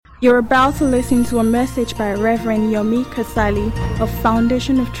You're about to listen to a message by Reverend Yomi Kasali of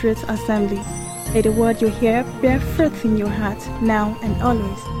Foundation of Truth Assembly. May the word you hear bear fruit in your heart, now and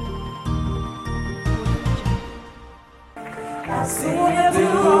always. I've seen you do you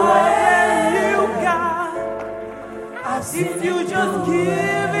got, as if you just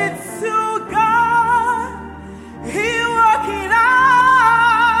give it to God, He work it out.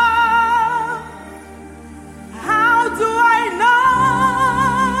 How do I know?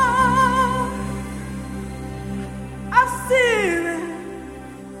 I've seen it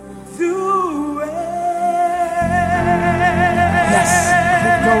do it. Yes,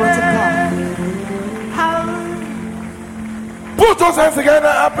 glory to God. Put those hands together.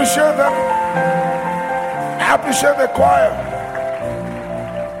 I appreciate them. I appreciate the choir.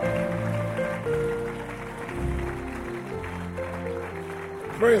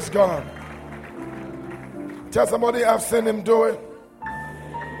 Praise God. Tell somebody, I've seen Him do it.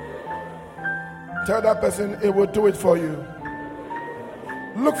 Tell that person, it will do it for you.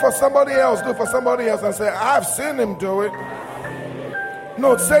 Look for somebody else. Look for somebody else and say, I've seen Him do it.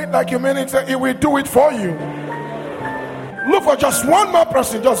 No, say it like you mean it. Say, it will do it for you. Look for just one more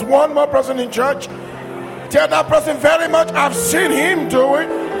person in church. Tell that person very much, I've seen Him do it.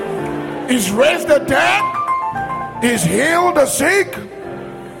 He's raised the dead. He's healed the sick.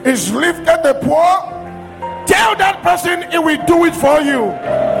 He's lifted the poor. Tell that person, it will do it for you.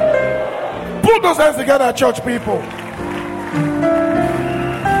 Put those hands together, church people.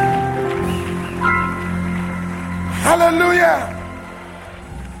 Hallelujah.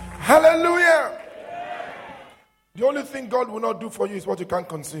 Hallelujah. The only thing God will not do for you is what you can't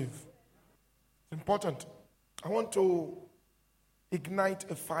conceive. It's important. I want to ignite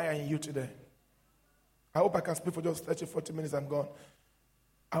a fire in you today. I hope I can speak for just 30, 40 minutes. I'm gone.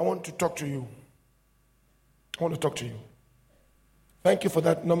 I want to talk to you. I want to talk to you. Thank you for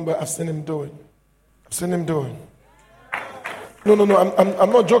that number. I've seen Him do it. I've seen Him do it. No.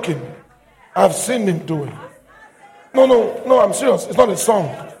 I'm not joking. I've seen Him do it. No, I'm serious. It's not a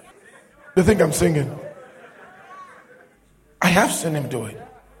song. They think I'm singing. I have seen Him do it.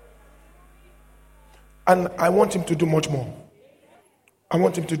 And I want Him to do much more. I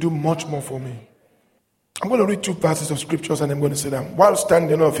want Him to do much more for me. I'm going to read 2 verses of scriptures and I'm going to sit down. While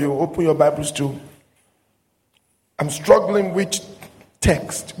standing up, you open your Bibles too. I'm struggling which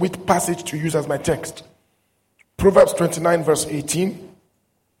text, which passage to use as my text. Proverbs 29 verse 18.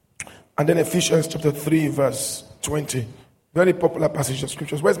 And then Ephesians chapter 3 verse 20. Very popular passage of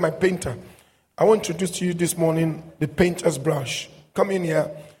scriptures. Where's my painter? I want to introduce to you this morning the painter's brush. Come in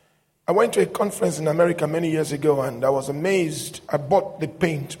here. I went to a conference in America many years ago and I was amazed. I bought the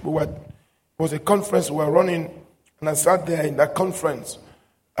paint. It was a conference we were running and I sat there in that conference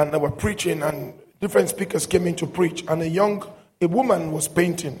and they were preaching and different speakers came in to preach and a woman was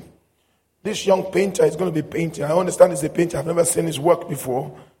painting. This young painter is going to be painting. I understand he's a painter. I've never seen his work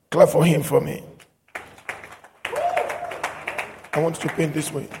before. Clap for him for me. I want you to paint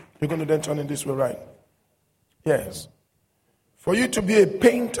this way. You're going to then turn in this way, right? Yes. For you to be a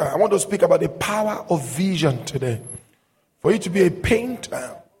painter, I want to speak about the power of vision today. For you to be a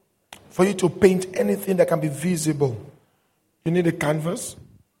painter, for you to paint anything that can be visible, you need a canvas.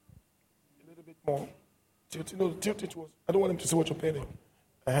 A little bit more. Tilt it. I don't want him to see what you're painting.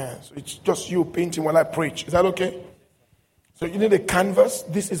 So it's just you painting while I preach. Is that okay? So you need a canvas.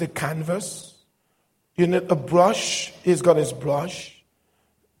 This is a canvas. You need a brush. He's got his brush.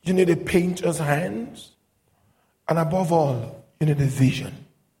 You need a painter's hands. And above all, you need a vision.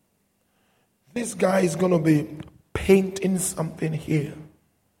 This guy is going to be painting something here.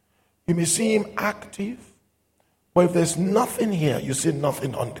 You may see him active, but if there's nothing here, you see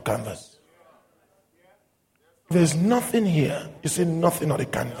nothing on the canvas. If there's nothing here, you see nothing on the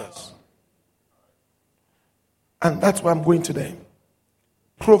canvas. And that's where I'm going today.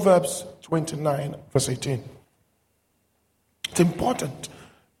 Proverbs 29, verse 18. It's important.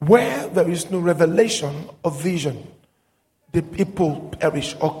 Where there is no revelation of vision, the people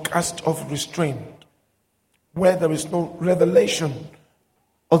perish or cast off restraint. Where there is no revelation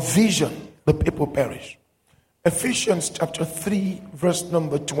of vision, the people perish. Ephesians chapter 3, verse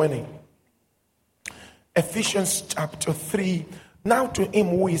number 20. Ephesians chapter 3. Now to him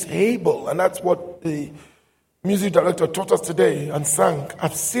who is able, and that's what the music director taught us today and sang.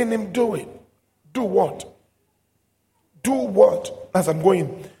 I've seen him do it. Do what? Do what? As I'm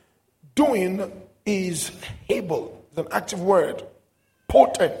going. Doing is able. It's an active word.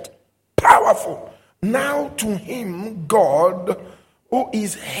 Potent. Powerful. Now to him, God, who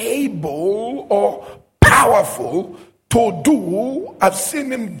is able or powerful to do, I've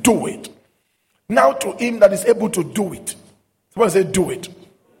seen him do it. Now to him that is able to do it. Somebody say, do it.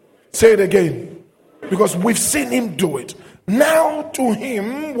 Say it again. Because we've seen him do it. Now to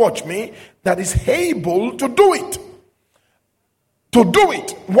him, watch me, that is able to do it. To do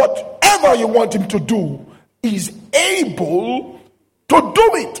it. Whatever you want him to do, is able to do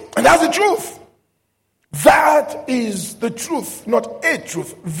it. And that's the truth. That is the truth, not a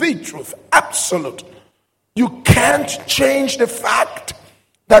truth, the truth, absolute. You can't change the fact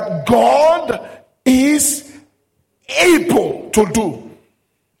that God is able to do.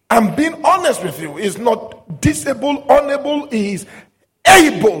 I'm being honest with you. He's not disabled, unable. He is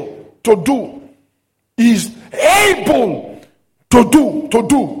able to do. He's able to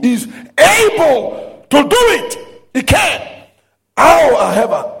do. He's able to do it. He can.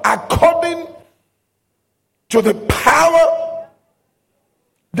 However, according to the power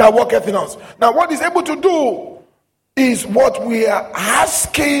that worketh in us. Now, what he's able to do is what we are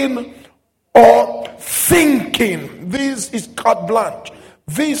asking or thinking. This is carte blanche.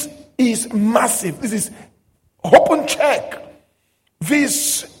 This is massive. This is open check.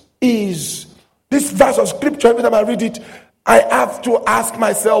 This verse of scripture, every time I read it, I have to ask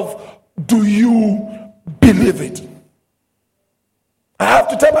myself, do you believe it? I have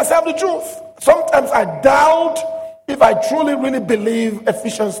to tell myself the truth. Sometimes I doubt if I truly really believe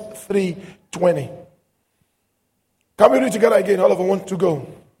Ephesians 3:20. Can we read together again? All of us want to go.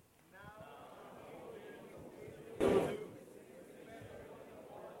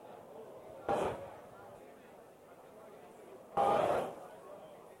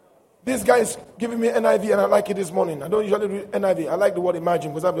 This guy is giving me NIV and I like it this morning. I don't usually read NIV. I like the word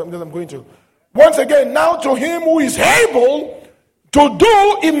imagine because I'm going to. Once again, now to him who is able to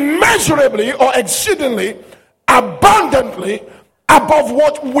do immeasurably or exceedingly abundantly above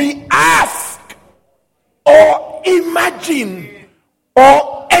what we ask or imagine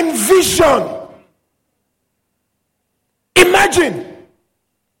or envision. Imagine,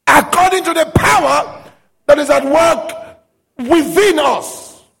 according to the power that is at work within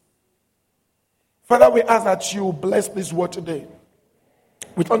us. Father, we ask that you bless this word today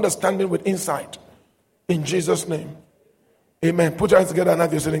with understanding, with insight. In Jesus' name. Amen. Put your hands together and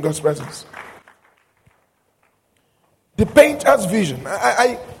have yourself in God's presence. The painter's vision.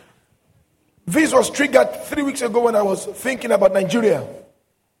 This was triggered 3 weeks ago when I was thinking about Nigeria.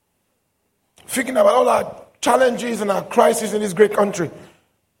 Thinking about all our challenges and our crises in this great country.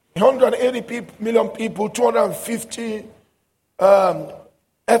 180 million people, 250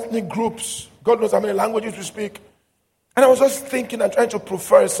 ethnic groups. God knows how many languages we speak. And I was just thinking and trying to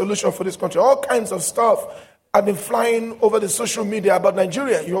prefer a solution for this country. All kinds of stuff. I've been flying over the social media about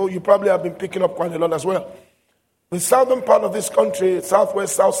Nigeria. You probably have been picking up quite a lot as well. The southern part of this country,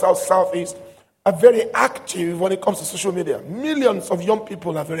 southwest, southeast, are very active when it comes to social media. Millions of young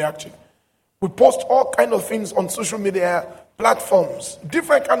people are very active. We post all kinds of things on social media platforms,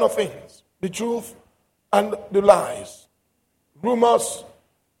 different kind of things. The truth and the lies, rumors,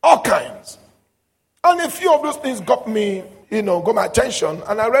 all kinds. And a few of those things got my attention.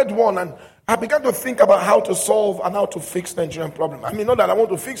 And I read one and I began to think about how to solve and how to fix the Nigerian problem. I mean, not that I want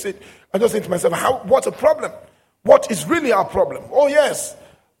to fix it. I just think to myself, what's the problem? What is really our problem? Oh, yes.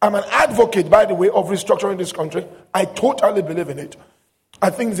 I'm an advocate, by the way, of restructuring this country. I totally believe in it.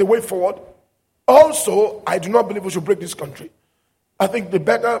 I think it's a way forward. Also, I do not believe we should break this country. I think we're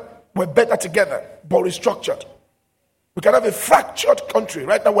better together, but restructured. We can have a fractured country.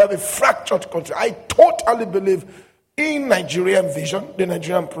 Right now, we have a fractured country. I totally believe in Nigerian vision, the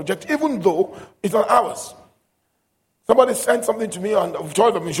Nigerian project, even though it's not ours. Somebody sent something to me, and I've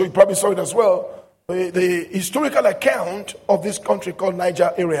told them, I'm sure you probably saw it as well, the historical account of this country called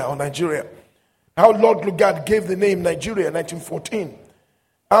Niger area or Nigeria. How Lord Lugard gave the name Nigeria in 1914.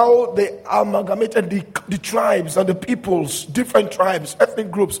 How they amalgamated the tribes and the peoples, different tribes,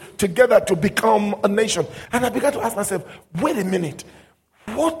 ethnic groups, together to become a nation. And I began to ask myself, wait a minute,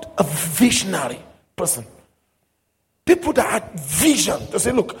 what a visionary person. People that had vision to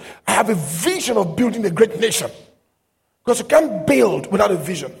say, look, I have a vision of building a great nation. Because you can't build without a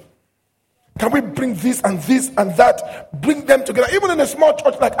vision. Can we bring this and that, bring them together? Even in a small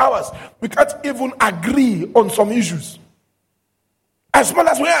church like ours, we can't even agree on some issues. As small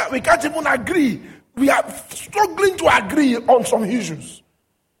as we are, we can't even agree. We are struggling to agree on some issues.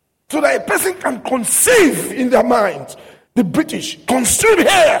 So that a person can conceive in their minds, the British, conceive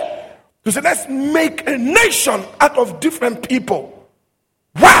here, to say, let's make a nation out of different people.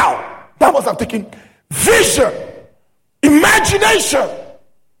 Wow! That must have taken vision, imagination.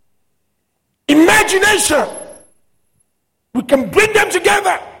 Imagination. We can bring them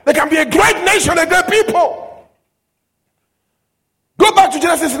together. They can be a great nation, a great people. Go back to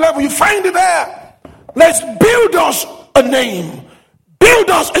Genesis 11. You find it there. Let's build us a name.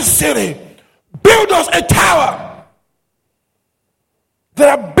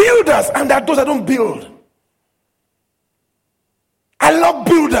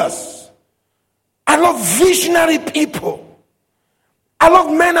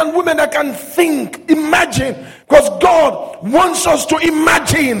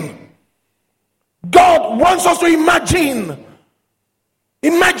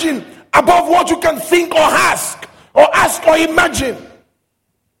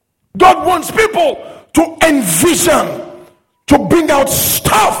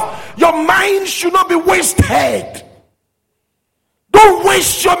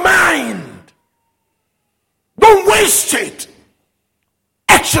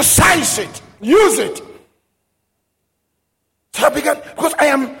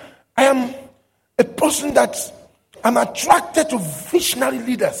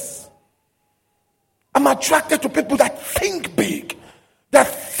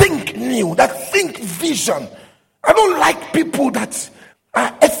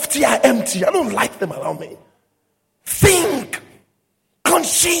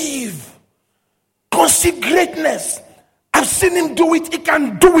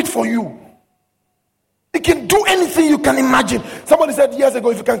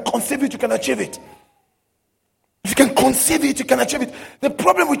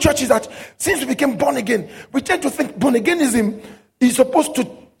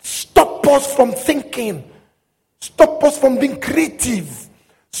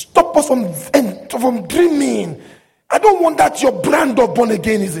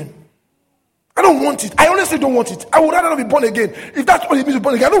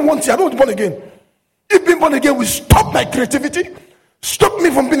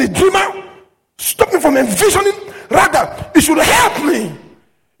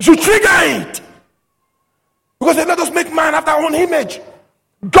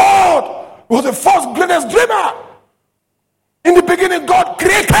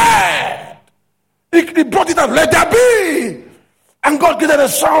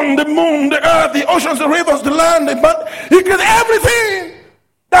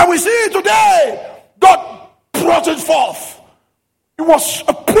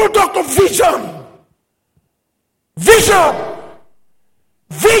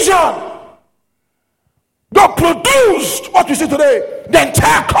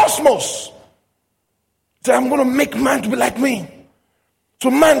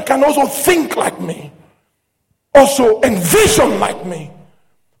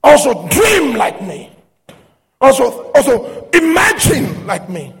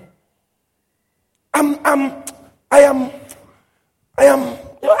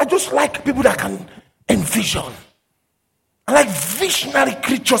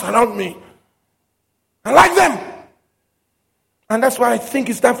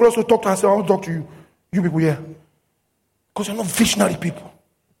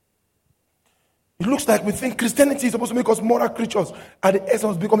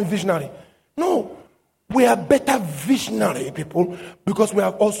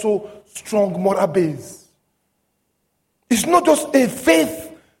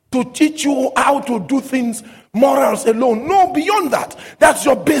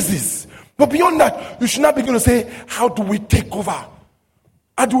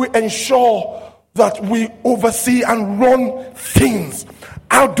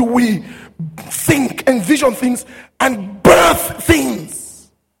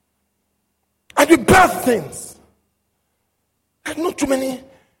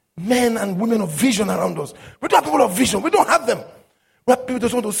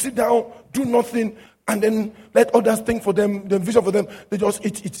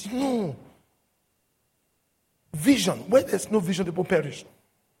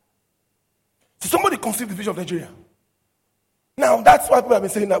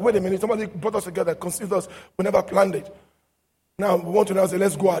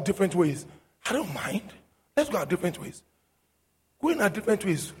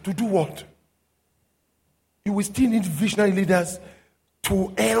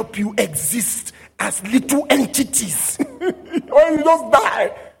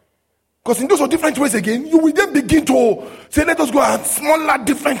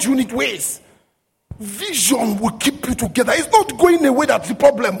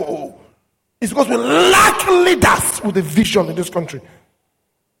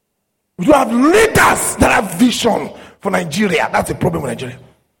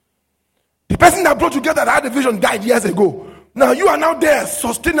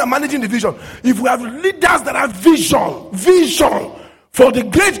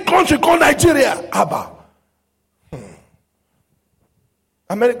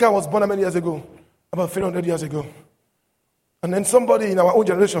 America was born how many years ago? About 300 years ago. And then somebody in our own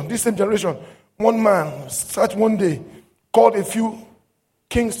generation, this same generation, one man sat one day, called a few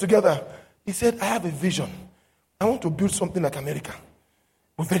kings together. He said, I have a vision. I want to build something like America.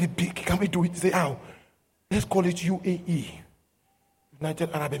 But very big. Can we do it? He said, how? Let's call it UAE.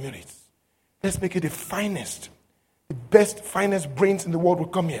 United Arab Emirates. Let's make it the finest. The best, finest brains in the world will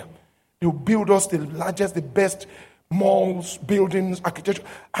come here. They will build us the largest, the best malls, buildings, architecture,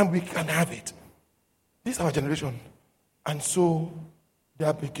 and we can have it. This is our generation. And so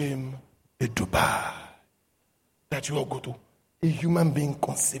there became a Dubai that you all go to. A human being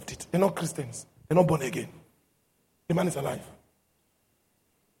conceived it. They're not Christians. They're not born again. The man is alive.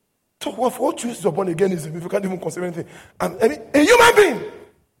 So what chooses of born again is if you can't even conceive anything. I mean, a human being.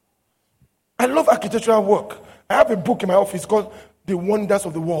 I love architectural work. I have a book in my office called The Wonders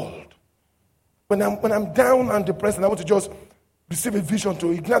of the World. When I'm down and depressed and I want to just receive a vision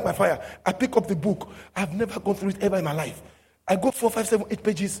to ignite my fire, I pick up the book. I've never gone through it ever in my life. I go 4, 5, 7, 8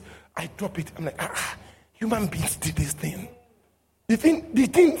 pages. I drop it. I'm like, human beings did this thing. The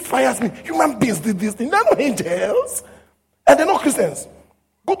thing fires me. Human beings did this thing. They're not angels. And they're not Christians.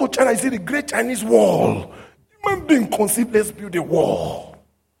 Go to China, you see the great Chinese wall. Human being conceived, let's build a wall.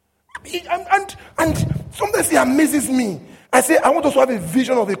 And sometimes it amazes me. I say, I want us to have a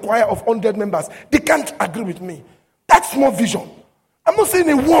vision of a choir of 100 members. They can't agree with me. That's small vision. I'm not saying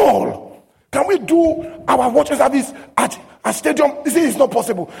a wall. Can we do our worship service at a stadium? They say it's not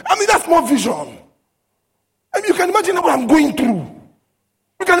possible. I mean, that's small vision. I mean, you can imagine what I'm going through.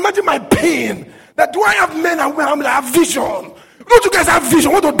 You can imagine my pain. That do I have men and women that have vision? Don't you guys have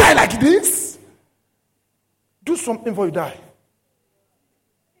vision? Want to die like this? Do something before you die.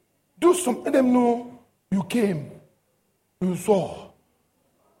 Do something. Let them know you came, you saw,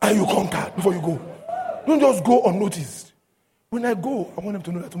 and you conquered before you go. Don't just go unnoticed. When I go, I want them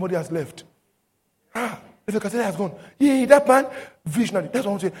to know that somebody has left. If the cassette has gone, yeah, that man, visionary. That's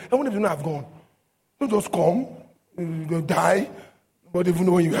what I'm saying. I want them to know I've gone. Don't just come, you die, but even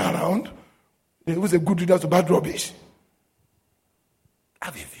know when you are around. It was a good reader to bad rubbish.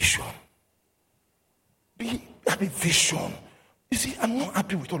 Have a vision. Have a vision. You see, I'm not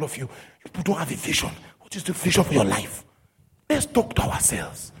happy with all of you. You don't have a vision. What is the vision for your life? Let's talk to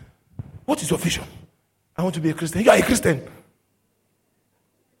ourselves. What is your vision? I want to be a Christian. You are a Christian.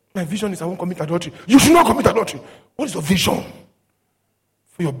 My vision is I won't commit adultery. You should not commit adultery. What is your vision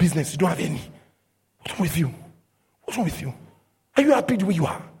for your business? You don't have any. What's wrong with you? What's wrong with you? Are you happy the way you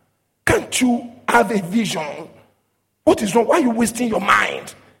are? Can't you have a vision? What is wrong? Why are you wasting your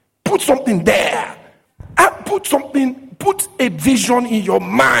mind? Put something there. Put a vision in your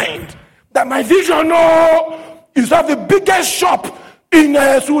mind. That my vision is to have the biggest shop in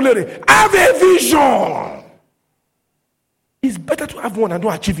Sulere. Have a vision. It's better to have one and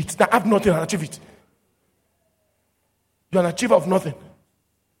don't achieve it than have nothing and achieve it. You're an achiever of nothing.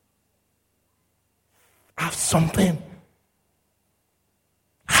 Have something.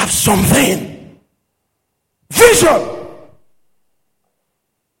 Have something. Vision.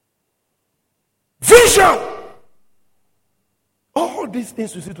 Vision. All these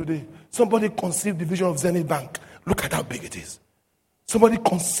things you see today. Somebody conceived the vision of Zenith Bank. Look at how big it is. Somebody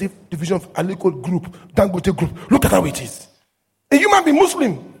conceived the vision of Aliko Group, Dangote Group. Look at how it is. A human being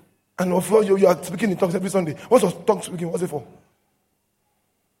Muslim. And of course you are speaking in tongues every Sunday. What's your tongue speaking? What's it for?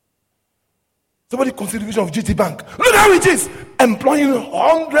 Somebody conceived the vision of GT Bank. Look how it is. Employing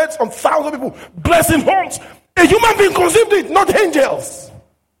hundreds of thousands of people. Blessing homes. A human being conceived it, not angels.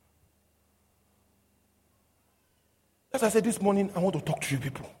 As I said this morning, I want to talk to you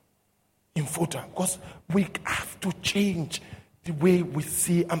people in Fota because we have to change the way we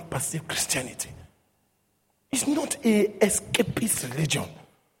see and perceive Christianity. It's not a escapist religion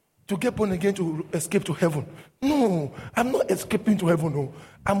to get born again to escape to heaven. No, I'm not escaping to heaven. No,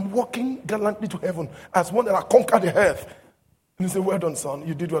 I'm walking gallantly to heaven as one that has conquered the earth. And you say, well done, son.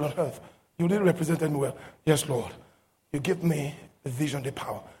 You did well on earth. You did represent me well. Yes, Lord. You give me the vision, the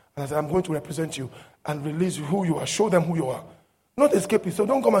power. And I said, I'm going to represent you and release you who you are. Show them who you are. Not escape it. So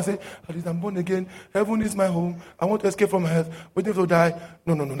don't come and say, at least I'm born again. Heaven is my home. I want to escape from earth. Waiting to die.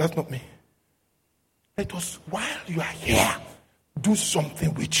 No, that's not me. Let us, while you are here, do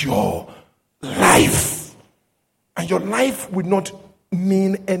something with your life. And your life will not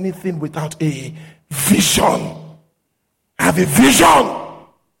mean anything without a vision. Have a vision.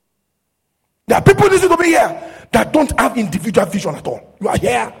 There are people listening to me here that don't have individual vision at all. You are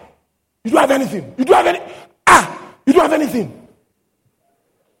here. You don't have anything. You don't have anything.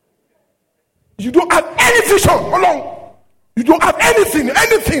 You don't have any vision. Hold on. You don't have anything.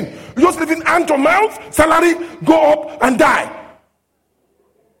 You just live in hand to mouth, salary, go up and die.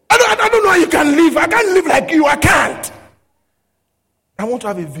 I don't know how you can live. I can't live like you. I can't. I want to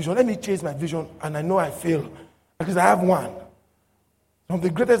have a vision. Let me chase my vision, and I know I fail. Because I have one. Some of the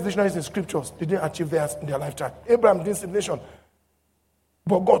greatest visionaries in scriptures, they didn't achieve theirs in their lifetime. Abraham didn't see the nation.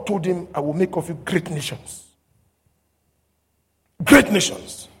 But God told him, I will make of you great nations. Great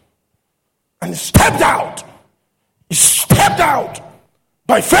nations. And he stepped out. He stepped out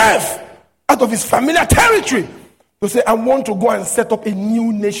by faith out of his familiar territory to say, I want to go and set up a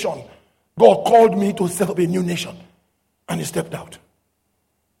new nation. God called me to set up a new nation. And he stepped out.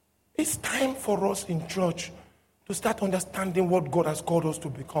 It's time for us in church to start understanding what God has called us to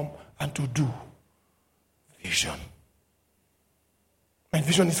become and to do. Vision. My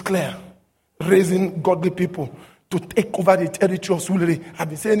vision is clear. Raising godly people to take over the territory of Sulere. I've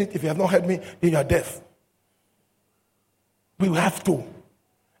been saying it. If you have not heard me, then you are deaf. We will have to.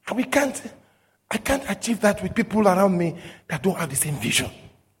 And I can't achieve that with people around me that don't have the same vision.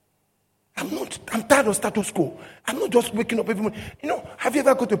 I'm tired of status quo. I'm not just waking up every morning. Have you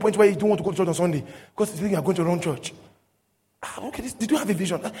ever got to a point where you don't want to go to church on Sunday because you think you're going to the wrong church? Okay, did you have a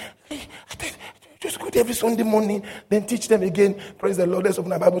vision? Just go there every Sunday morning, then teach them again. Praise the Lord. Let's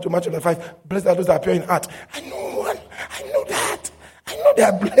open our Bible to Matthew 5. Blessed are those that are pure in heart. I know that. I know they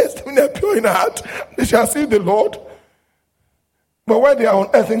are blessed when they are pure in heart. They shall see the Lord. But when they are on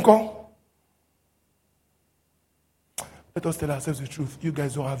earth, let us tell ourselves the truth. You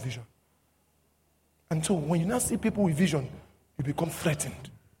guys don't have vision. And so when you now see people with vision, you become threatened.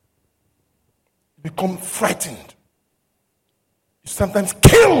 You become frightened. You sometimes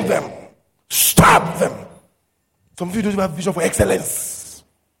kill them. Stab them. Some of you don't have vision for excellence.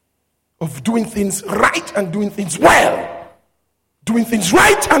 Of doing things right and doing things well. Doing things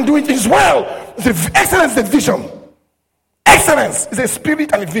right and doing things well. Excellence is a vision. Excellence is a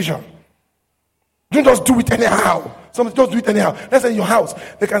spirit and a vision. Don't just do it anyhow. Some just do it anyhow. Let's say in your house,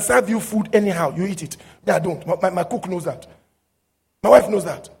 they can serve you food anyhow. You eat it. Yeah, I don't. My cook knows that. My wife knows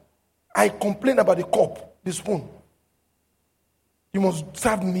that. I complain about the cup, the spoon. You must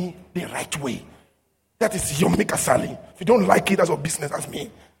serve me the right way. That is your make a sally. If you don't like it, that's your business. That's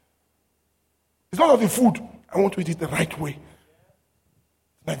me. It's not of the food. I want to eat it the right way.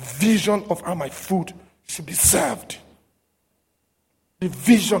 My vision of how my food should be served. The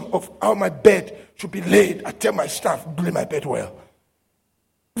vision of how my bed should be laid. I tell my staff, lay my bed well.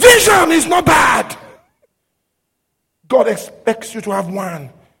 Vision is not bad. God expects you to have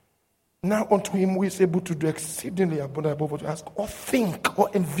one. Now unto him who is able to do exceedingly abundantly above what you ask, or think, or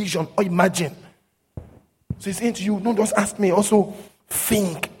envision, or imagine. So he's saying to you, don't just ask me, also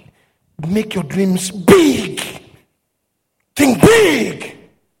think. Make your dreams big. Think big.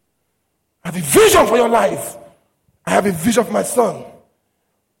 I have a vision for your life. I have a vision for my son.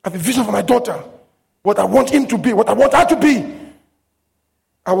 I have a vision for my daughter. What I want him to be, what I want her to be.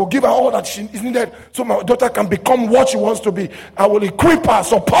 I will give her all that she is needed so my daughter can become what she wants to be. I will equip her,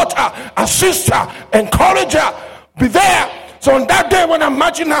 support her, assist her, encourage her, be there. So on that day when I'm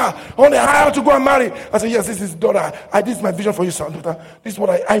matching her on the aisle to go and marry, I say, yes, this is daughter. This is my vision for you, son, daughter. This is what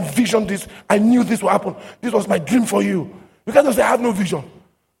I envisioned this. I knew this would happen. This was my dream for you. You can't just say, I have no vision.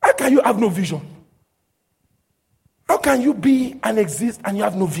 How can you have no vision? How can you be and exist and you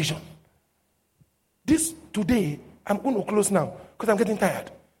have no vision? This today, I'm going to close now because I'm getting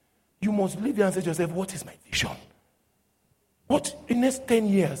tired. You must live here and say to yourself, what is my vision? What, in the next 10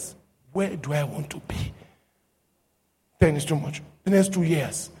 years, where do I want to be? 10 is too much. The next 2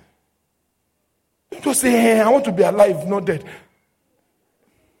 years. Don't just say, hey, I want to be alive, not dead.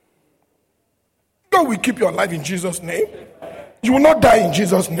 God will keep you alive in Jesus' name. You will not die in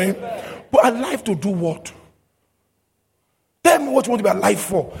Jesus' name. But alive to do what? Tell me what you want to be alive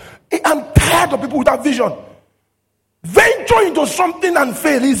for. I'm tired of people without vision. Venture into something and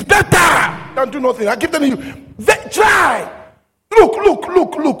fail is better than do nothing. I keep telling you, try.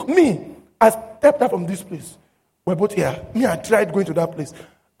 Look. Me, I stepped out from this place. We're both here. Me, I tried going to that place.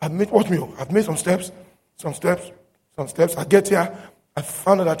 I've made some steps. I get here. I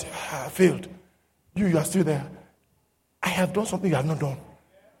found out that I failed. You are still there. I have done something you have not done.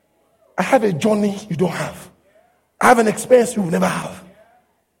 I have a journey you don't have. I have an experience you will never have.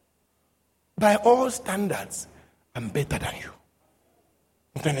 By all standards, I'm better than you.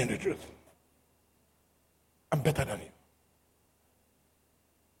 I'm telling you the truth. I'm better than you.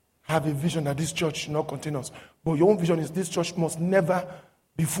 I have a vision that this church should not contain us. But your own vision is this church must never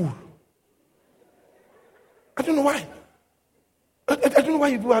be full. I don't know why. I don't know why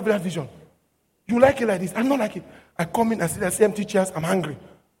you do have that vision. You like it like this. I'm not like it. I come in, I see the same empty chairs. I'm hungry.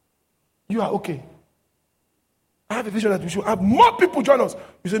 You are okay. I have a vision that we should have more people join us.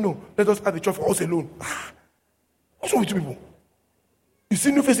 You say, no, let us have a church for us alone. What's wrong with you people? You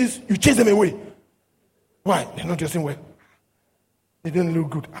see new faces, you chase them away. Why? They're not dressing well. They don't look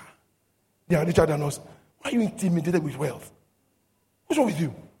good. They are richer than us. Why are you intimidated with wealth? What's wrong with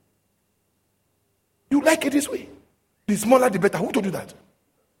you? You like it this way. The smaller, the better. Who told you that?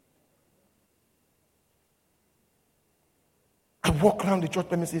 I walk around the church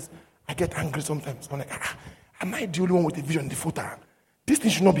premises. I get angry sometimes. I'm like, am I the only one with a vision in the footer? This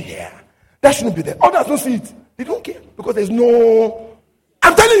thing should not be here. That shouldn't be there. Others don't see it. They don't care because there's no.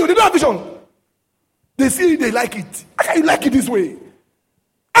 I'm telling you, they don't have vision. They see it, they like it. How can you like it this way?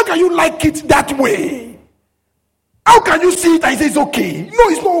 How can you like it that way? How can you see it and say it's okay? No,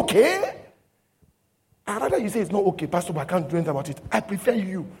 it's not okay. I'd rather you say it's not okay, Pastor, but I can't do anything about it. I prefer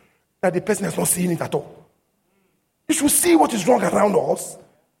you that the person is not seeing it at all. You should see what is wrong around us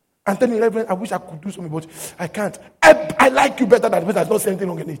and tell me, Reverend, I wish I could do something, but I can't. I like you better than the person that's not saying anything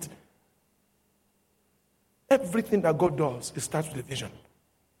wrong in it. Everything that God does, it starts with a vision.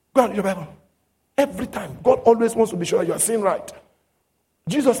 Go and read your Bible. Every time. God always wants to be sure that you are seeing right.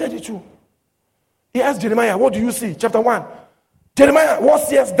 Jesus said it too. He asked Jeremiah, what do you see? Chapter 1. Jeremiah, what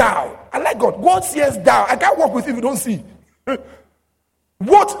seest thou? I like God. What seest thou? I can't walk with you if you don't see.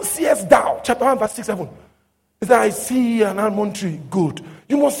 What seest thou? Chapter 1, verse 6, 7. He said, I see an almond tree. Good.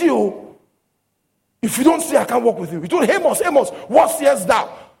 You must see, oh. If you don't see, I can't walk with you. He told Amos, what seest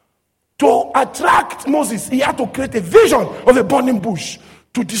thou? To attract Moses, he had to create a vision of a burning bush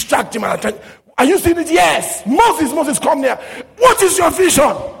to distract him. Are you seeing it? Yes. Moses, come here. What is your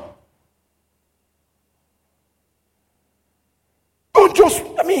vision? Don't just,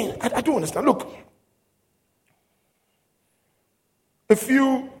 I don't understand. Look, a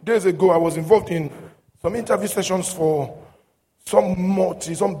few days ago, I was involved in some interview sessions for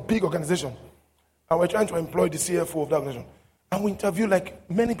some big organization. And we're trying to employ the CFO of that organization. And we interviewed like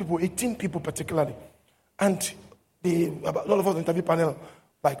many people, 18 people particularly. And a lot of us interview panel,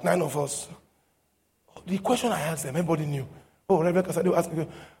 like 9 of us. The question I asked them, everybody knew. Oh, Reverend Kasadi asked me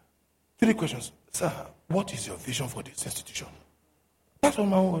 3 questions. Sir, what is your vision for this institution? That's what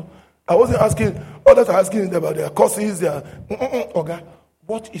my own. I wasn't asking, others are asking about their courses, their okay.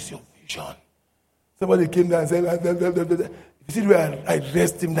 What is your vision? Somebody came down and said, you see where I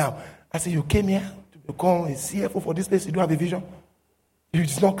raised him down. I said, you came here to become a CFO for this place, you don't have a vision?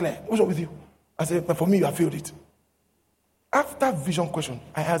 It's not clear. What's wrong with you? I said, but for me, I failed it. After vision question,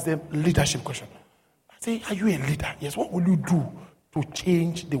 I asked them leadership question. I say, are you a leader? Yes, what will you do to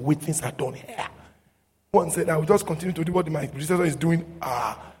change the way things are done here? One said, I will just continue to do what my predecessor is doing.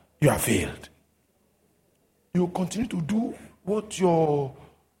 You have failed. You continue to do what your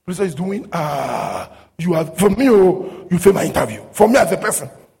predecessor is doing. You have, for me, you fail my interview. For me as a person.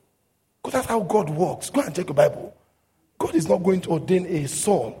 Because that's how God works. Go and check your Bible. God is not going to ordain a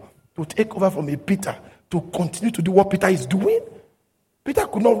Saul to take over from a Peter to continue to do what Peter is doing. Peter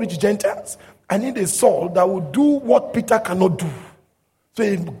could not reach Gentiles. I need a Saul that will do what Peter cannot do. So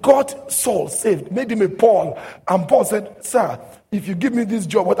he got Saul saved, made him a Paul. And Paul said, sir, if you give me this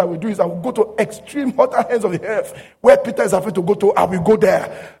job, what I will do is I will go to extreme other ends of the earth. Where Peter is afraid to go to, I will go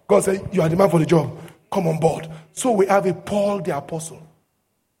there. God said, you are the man for the job. Come on board. So we have a Paul the apostle.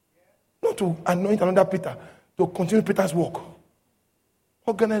 Not to anoint another Peter, to continue Peter's work.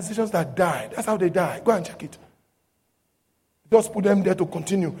 Organizations that died, that's how they die. Go and check it. Just put them there to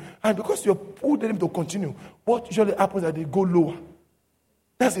continue. And because you put them to continue, what usually happens is that they go lower.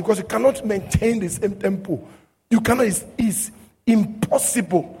 That's because you cannot maintain the same tempo. You cannot, it's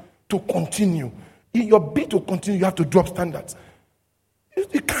impossible to continue. In your bid to continue, you have to drop standards.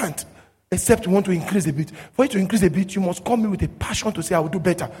 You can't, except you want to increase a bit. For you to increase a bit, you must come in with a passion to say, I will do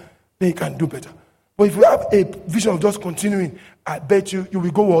better. Then you can do better. But if you have a vision of just continuing, I bet you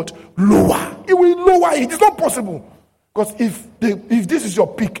will go what? Lower. It will lower it. It's not possible. Because if this is your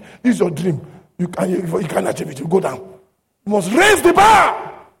peak, this is your dream, you can't achieve it. You go down. You must raise the bar.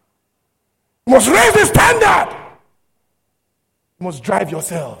 You must raise the standard. You must drive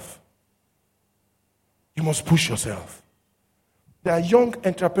yourself. You must push yourself. There are young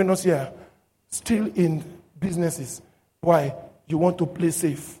entrepreneurs here still in businesses. Why? You want to play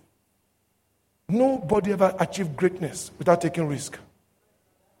safe. Nobody ever achieved greatness without taking risk.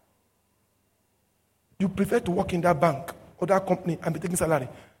 You prefer to work in that bank or that company and be taking salary.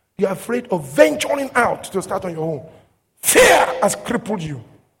 You are afraid of venturing out to start on your own. Fear has crippled you.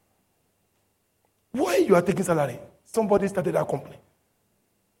 Why you are taking salary? Somebody started that company.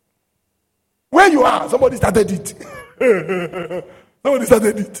 Where you are, somebody started it. Somebody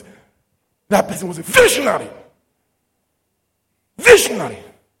started it. That person was a visionary. Visionary.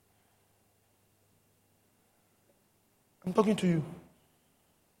 I'm talking to you.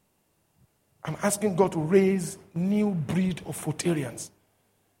 I'm asking God to raise new breed of Photarians.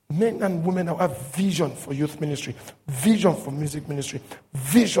 Men and women who have vision for youth ministry, vision for music ministry,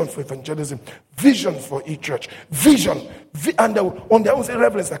 vision for evangelism, vision for e-church, vision. And on their own say,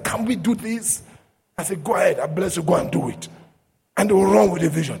 Reverend, can we do this? I say, go ahead, I bless you, go and do it. And they will run with the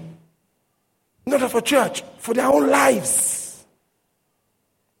vision. Not for church, for their own lives.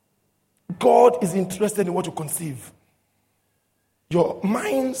 God is interested in what you conceive. Your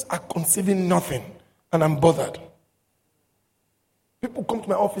minds are conceiving nothing, and I'm bothered. People come to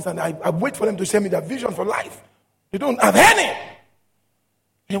my office and I wait for them to share me their vision for life. They don't have any.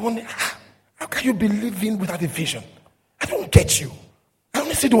 They wonder, how can you be living without a vision? I don't get you. I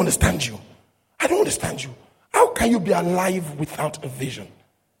honestly don't understand you. I don't understand you. How can you be alive without a vision?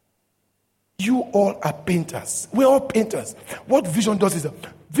 You all are painters. We're all painters. What vision does is,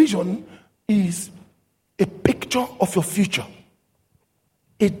 vision is a picture of your future.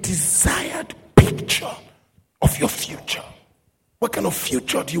 A desired picture of your future. What kind of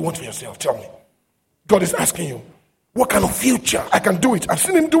future do you want for yourself? Tell me. God is asking you, what kind of future? I can do it. I've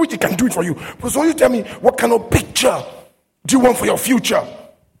seen him do it. He can do it for you. So you tell me, what kind of picture do you want for your future?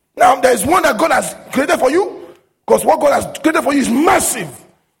 Now, there's one that God has created for you. Because what God has created for you is massive.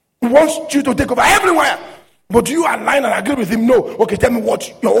 He wants you to take over everywhere. But do you align and agree with him? No. Okay, tell me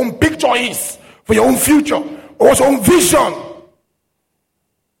what your own picture is for your own future. Or what's your own vision?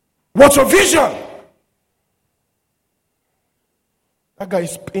 What's your vision? That guy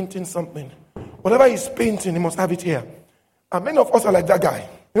is painting something. Whatever he's painting, he must have it here. And many of us are like that guy.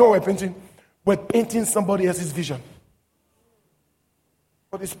 You know what we're painting? We're painting somebody else's vision.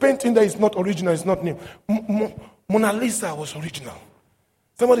 But this painting there is not original, it's not new. Mona Lisa was original.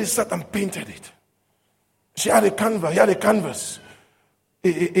 Somebody sat and painted it. She had a canvas, he had a canvas.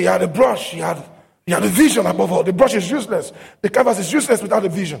 He had a brush, he had a vision above all. The brush is useless. The canvas is useless without a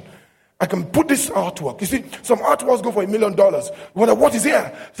vision. I can put this artwork. You see, some artworks go for $1 million. What is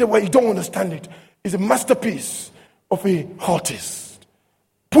here? Say, well, you don't understand it. It's a masterpiece of an artist.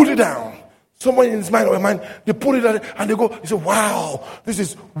 Put it down. Someone in his mind or her mind, they put it down and they go, they say, wow, this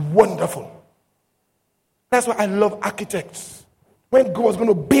is wonderful. That's why I love architects. When God was going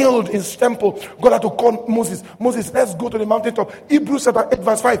to build his temple, God had to call Moses. Moses, let's go to the mountaintop. Hebrews chapter 8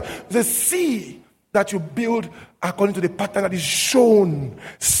 verse 5. It says, see that you build according to the pattern that is shown.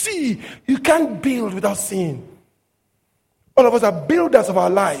 See, you can't build without seeing. All of us are builders of our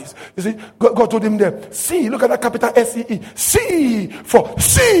lives. You see, God told him there, see, look at that capital S-E-E. See, for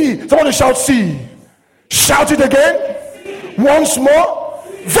see. Somebody shout see. Shout it again. Once more.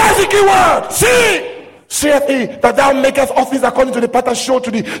 That's the key word. See. Saith he, that thou makest all things according to the pattern shown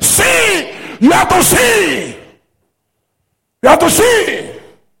to thee. See. You have to see. You have to see.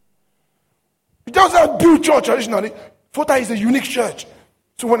 It doesn't build church originally. Fota is a unique church.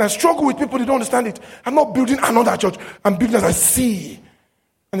 So when I struggle with people, they don't understand it. I'm not building another church. I'm building as I see.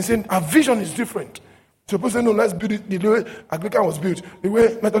 And he's saying, our vision is different. So people say, no, let's build it the way Anglican was built, the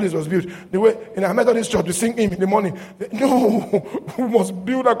way Methodist was built, the way in our Methodist church we sing hymn in the morning. No, we must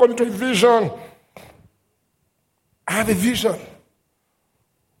build according to a vision. I have a vision. It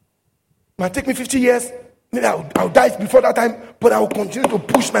might take me 50 years. Maybe I'll die before that time, but I will continue to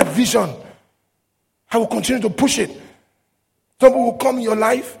push my vision. I will continue to push it. Some people will come in your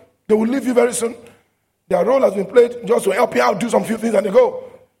life. They will leave you very soon. Their role has been played just to help you out, do some few things, and they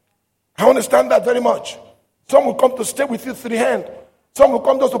go. I understand that very much. Some will come to stay with you through the hand. Some will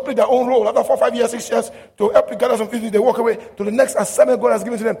come just to play their own role after 4, 5 years, 6 years to help you gather some things. They walk away to the next assignment God has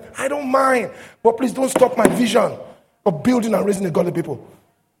given to them. I don't mind. But please don't stop my vision of building and raising the godly people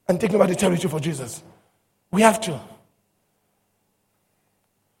and taking over the territory for Jesus. We have to.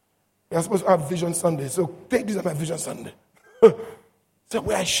 We are supposed to have Vision Sunday. So take this as my Vision Sunday. So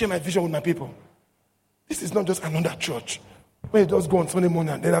where I share my vision with my people. This is not just another church where you just go on Sunday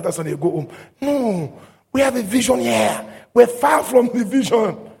morning and then after Sunday you go home. No. We have a vision here. We're far from the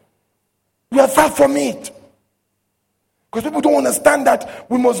vision. We are far from it. Because people don't understand that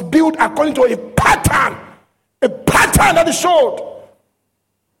we must build according to a pattern. A pattern that is showed.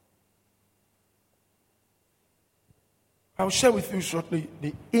 I'll share with you shortly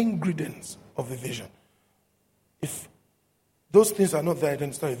the ingredients of the vision. If those things are not there, then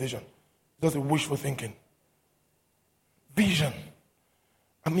it's not a vision. It's just a wishful thinking. Vision.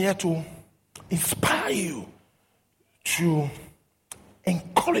 I'm here to inspire you, to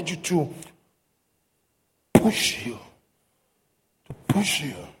encourage you, to push you. To push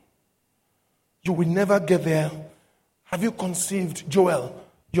you. You will never get there. Have you conceived, Joel,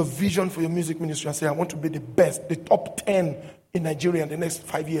 your vision for your music ministry and say, I want to be the best, the top 10 in Nigeria in the next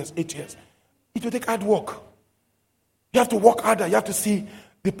 5 years, 8 years? It will take hard work. You have to work harder. You have to see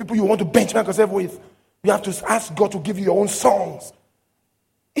the people you want to benchmark yourself with. You have to ask God to give you your own songs.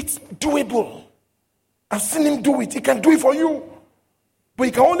 It's doable. I've seen him do it. He can do it for you. But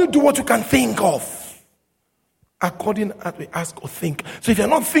you can only do what you can think of, according as we ask or think. So if you're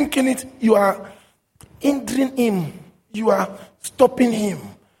not thinking it, you are hindering him. You are stopping him.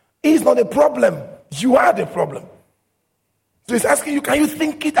 He's not the problem. You are the problem. So he's asking you, can you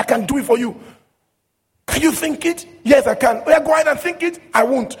think it? I can do it for you. Can you think it? Yes, I can. Oh, yeah, go ahead and think it. I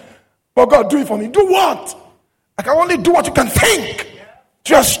won't. But God, do it for me. Do what? I can only do what you can think.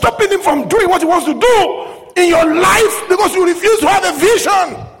 So you're stopping him from doing what he wants to do in your life because you refuse to have a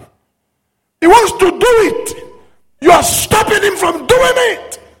vision. He wants to do it. You are stopping him from doing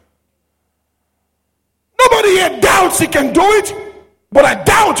it. Nobody here doubts he can do it, but I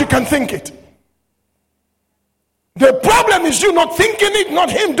doubt you can think it. The problem is you not thinking it, not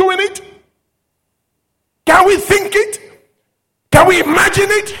him doing it. Can we think it? Can we imagine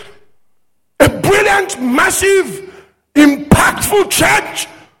it? A brilliant, massive, impactful church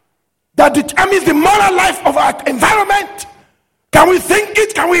that determines the moral life of our environment. Can we think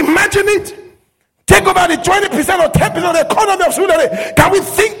it? Can we imagine it? Take over the 20% or 10% of the economy of Sweden. Can we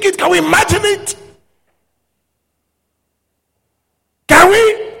think it? Can we imagine it? Can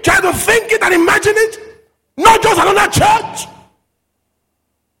we try to think it and imagine it? Not just another church.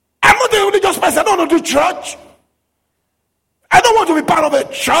 I'm not the religious person. I don't want to do church. I don't want to be part of a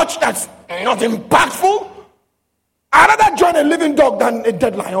church that's not impactful. I'd rather join a living dog than a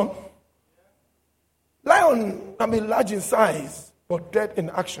dead lion. Lion can be large in size, but dead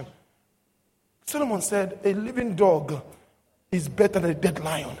in action. Solomon said, a living dog is better than a dead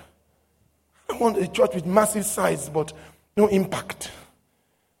lion. I want a church with massive size, but no impact.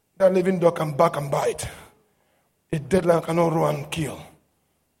 That living dog can bark and bite. A dead lion cannot roar and kill.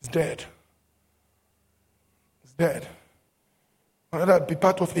 It's dead. It's dead. I'd rather be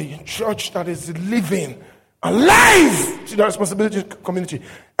part of a church that is living, alive to the responsibility community,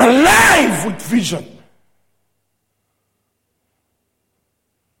 alive with vision.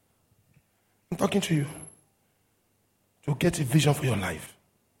 I'm talking to you to get a vision for your life.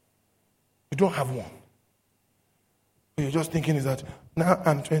 You don't have one. What you're just thinking is that now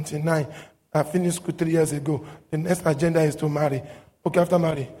I'm 29. I finished school 3 years ago. The next agenda is to marry. Okay, after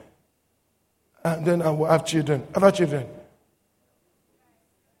marry. And then I will have children. After children.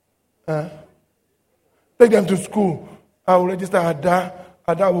 Take them to school. I will register Ada.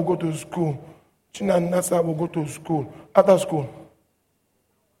 Ada will go to school. China and Nasa will go to school. After school.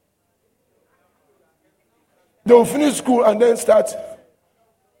 They will finish school and then start.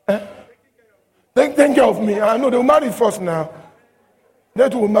 Take care of me. I know they will marry first now. They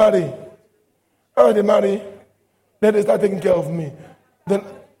will marry. After they marry, then they start taking care of me. Then,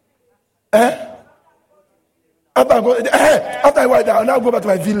 after a while, I'll now go back to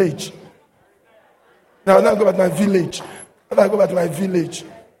my village. After I go back to my village.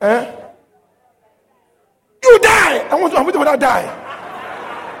 You die! I'm waiting for that die.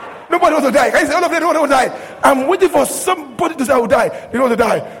 Nobody wants to die. Can you say all of them don't want to die? I'm waiting for somebody to say I will die. They don't want to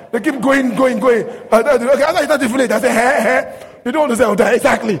die. They keep going. Okay, after you start the village, I say, They don't want to say I will die.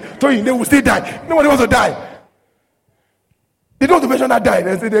 Exactly. They will still die. Nobody wants to die. They don't want to mention that die.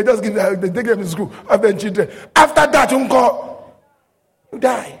 They just give them, they take them to school. After children. After that, you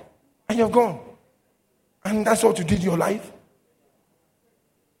die. And you're gone. And that's what you did in your life.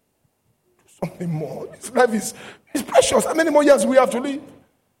 Something more. This life is precious. How many more years we have to live?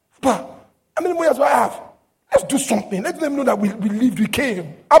 Abba, how many more years do I have? Let's do something. Let them know that we lived, we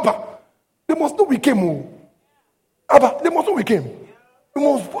came. Abba, they must know we came. Abba, they must know we came. We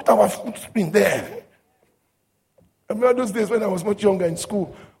must put our footprint there. I remember those days when I was much younger in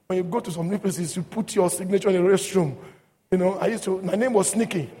school. When you go to some new places, you put your signature in the restroom. You know, my name was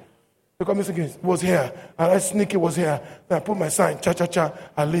Sneaky. They call me Sneaky. Was here. And I Sneaky was here. Then I put my sign, cha,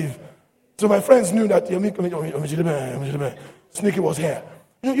 I leave. So my friends knew that Sneaky was here.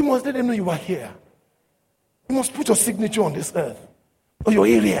 You must let them know you are here. You must put your signature on this earth. Or your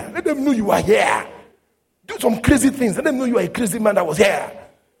area. Let them know you are here. Do some crazy things. Let them know you are a crazy man that was here.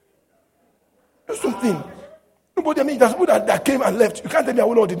 Do something. Nobody, there's people that came and left. You can't tell me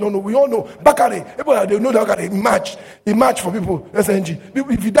all did not know. We all know. Bakare. Everybody, they know that Bakare. He marched for people. SNG.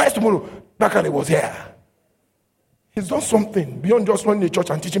 If he dies tomorrow, Bakare was here. He's done something beyond just running the church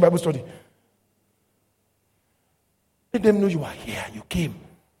and teaching Bible study. Let them know you are here. You came.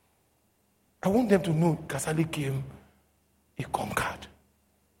 I want them to know Kasali came, he conquered,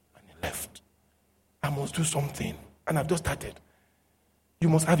 and he left. I must do something. And I've just started. You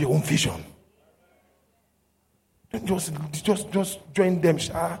must have your own vision. Just join them,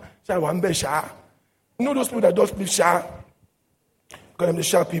 Sha. You know those people that just live Sha? Call them the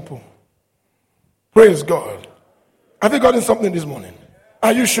Sha people. Praise God. Have you gotten something this morning?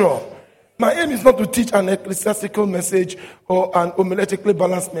 Are you sure? My aim is not to teach an ecclesiastical message or an homiletically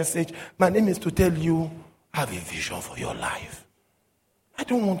balanced message. My aim is to tell you, have a vision for your life. I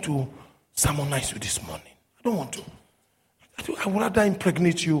don't want to sermonize you this morning. I don't want to. I would rather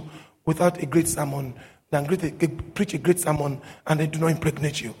impregnate you without a great sermon than preach a great sermon and then do not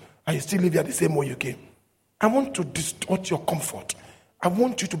impregnate you. And you still live here the same way you came. I want to distort your comfort. I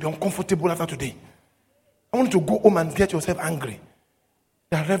want you to be uncomfortable after today. I want you to go home and get yourself angry.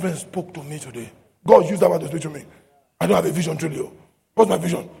 The Reverend spoke to me today. God used that word to speak to me. I don't have a vision, truly. What's my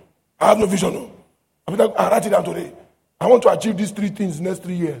vision? I have no vision. No. I write it down today. I want to achieve these 3 things in the next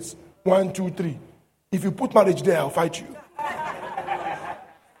 3 years. 1, 2, 3. If you put marriage there, I'll fight you.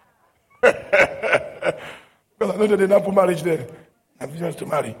 Because I know that they don't put marriage there. My vision is to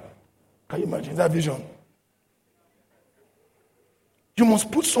marry. Can you imagine that vision? You must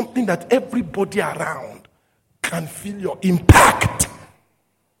put something that everybody around can feel your impact.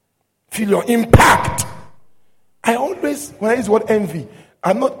 Feel your impact. I always, when I use the word envy,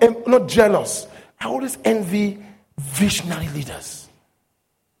 I'm not jealous. I always envy visionary leaders.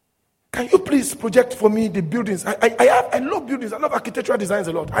 Can you please project for me the buildings? I love buildings. I love architectural designs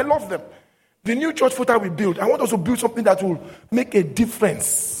a lot. I love them. The new church footer we build, I want us to build something that will make a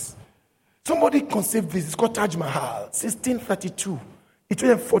difference. Somebody conceived this. It's called Taj Mahal, 1632. It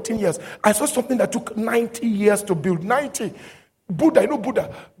took 14 years. I saw something that took 90 years to build. 90. Buddha, you know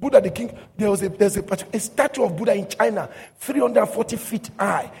Buddha the king. There's a statue of Buddha in China, 340 feet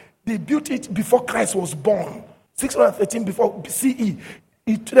high. They built it before Christ was born, 613 before CE.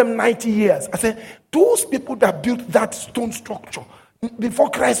 It took them 90 years. I said, those people that built that stone structure before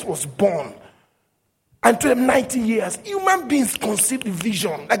Christ was born, and to them 90 years, human beings conceived a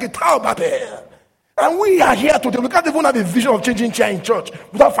vision like a Tower of Babel. And we are here today. We can't even have a vision of changing chair in church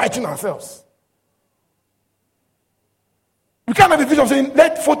without fighting ourselves. We can't have a vision of saying,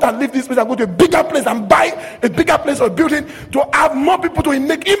 let Fota leave this place and go to a bigger place and buy a bigger place or building to have more people to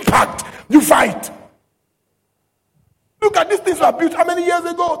make impact. You fight. Look at these things were built how many years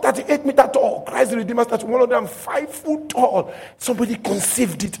ago? 38 meter tall. Christ the Redeemer statue, 105 foot tall. Somebody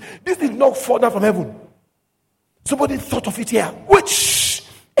conceived it. This did not fall down from heaven. Somebody thought of it here. Which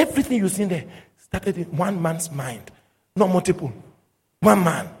everything you see there started in one man's mind, not multiple. One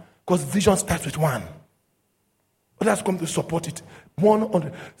man, because vision starts with one. Others come to support it.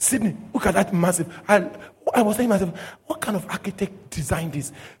 100. Sydney, look at that massive. I was saying to myself, what kind of architect designed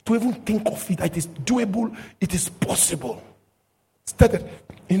this? To even think of it, it is doable, it is possible. Started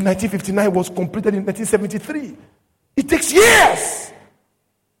in 1959, was completed in 1973. It takes years.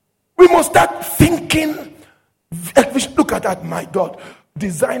 We must start thinking. Look at that, my God.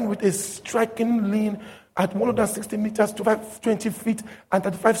 Designed with a striking lean at 160 meters to 520 feet and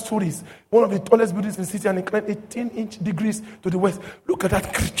 35 stories. One of the tallest buildings in the city and inclined 18 degrees to the west. Look at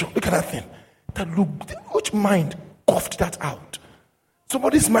that creature. Look at that thing. Which mind coughed that out?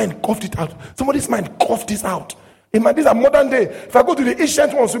 Somebody's mind coughed it out. Somebody's mind coughed this out. These are modern day. If I go to the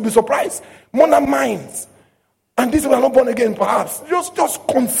ancient ones, you'll be surprised. Modern minds. And these were not born again, perhaps. Just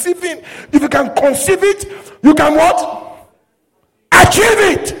conceiving. If you can conceive it, you can what? Achieve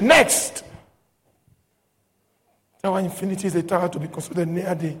it. Next. Tower Infinity is a tower to be considered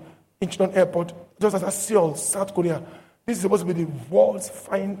near the Incheon Airport, just as Seoul, South Korea. This is supposed to be the world's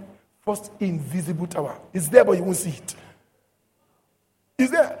first invisible tower. It's there, but you won't see it.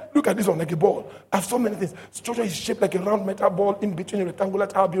 It's there. Look at this one, like a ball. I have so many things. Structure is shaped like a round metal ball in between a rectangular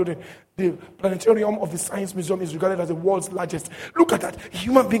tower building. The planetarium of the Science Museum is regarded as the world's largest. Look at that.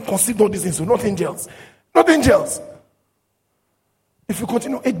 Human being conceived all these things, so not angels. Not angels. If you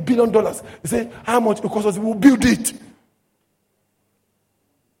continue $8 billion, you say, how much it costs us? We will build it.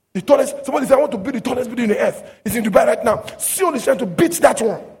 The tallest, somebody said, I want to build the tallest building in the earth. It's in Dubai right now. Seoul is trying to beat that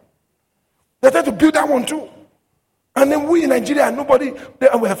one. They're trying to build that one too. And then we in Nigeria, nobody, we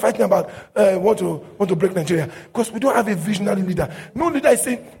are fighting about want to break Nigeria. Because we don't have a visionary leader. No leader is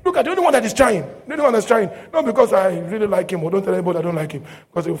saying, look at the only one that is trying. The only one that's trying. Not because I really like him or don't tell anybody I don't like him.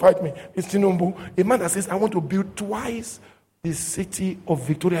 Because he will fight me. It's Tinubu. A man that says, I want to build twice the city of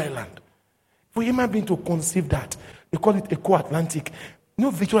Victoria Island. For a human being to conceive that, they call it Eco-Atlantic. You know,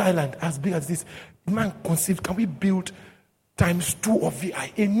 Victoria Island, as big as this, the man conceived, can we build times 2 of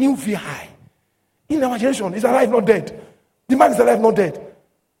VI, a new VI? In our generation, he's alive, not dead. The man is alive, not dead.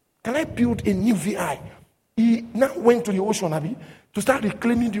 Can I build a new VI? He now went to the ocean, Abby, to start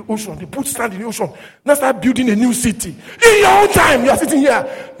reclaiming the ocean. They put sand in the ocean. Now start building a new city. In your own time, you are sitting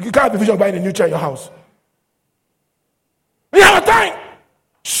here. You can't have a vision of buying a new chair in your house. We have a time.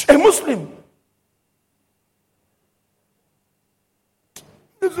 A Muslim.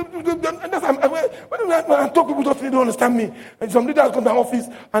 When I talk, people don't understand me. And some leaders come to my office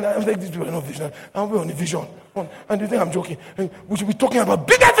and I'm like, these people are not vision. I'm on a vision. And they think I'm joking. And we should be talking about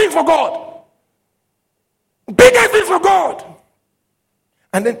bigger things for God. Bigger things for God.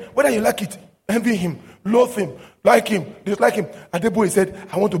 And then whether you like it, envy him, loathe him, like him, dislike him. Adeboye said,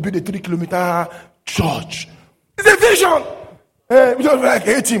 I want to build a 3-kilometer church. It's a vision. We don't like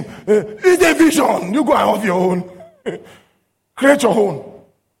hate him. It's a vision. You go and have your own. Create your own.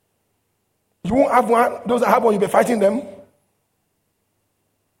 You won't have one. Those that have one, you'll be fighting them.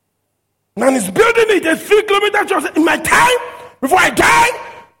 Now he's building it, a 3-kilometer church. In my time, before I die,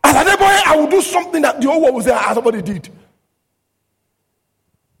 as Adeboye, I will do something that the whole world will say, somebody did.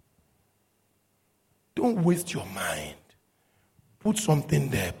 Don't waste your mind. Put something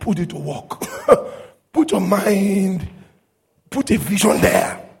there. Put it to work. Put your mind. Put a vision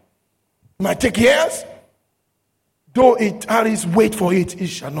there. It might take years. Though it tarries, wait for it. It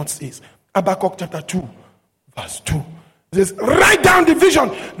shall not cease. Habakkuk chapter 2, verse 2. It says, write down the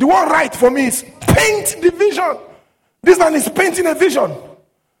vision. The word write for me is paint the vision. This man is painting a vision.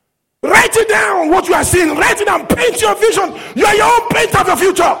 Write it down, what you are seeing. Write it down. Paint your vision. You are your own painter of your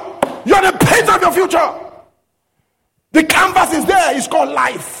future. You are the painter of your future. The canvas is there. It's called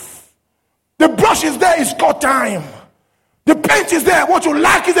life. The brush is there. It's called time. The paint is there. What you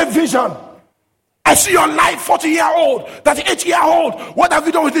lack is a vision. I see your life, 40-year-old, 38-year-old. What have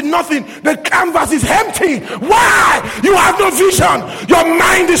you done with it? Nothing. The canvas is empty. Why? You have no vision. Your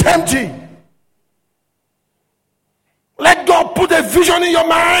mind is empty. Let God put a vision in your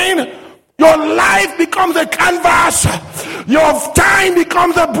mind. Your life becomes a canvas. Your time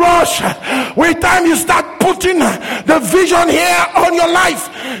becomes a brush. With time you start putting the vision here on your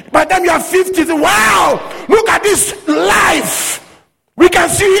life. By the time you are 50, wow, look at this life. We can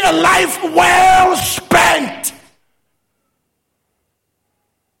see a life well spent.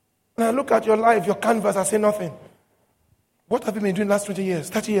 When I look at your life, your canvas, I say nothing. What have you been doing the last 20 years,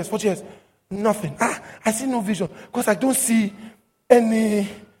 30 years, 40 years? Nothing. I see no vision because I don't see any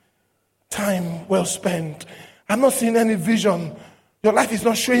time well spent. I'm not seeing any vision. Your life is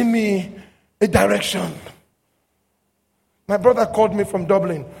not showing me a direction. My brother called me from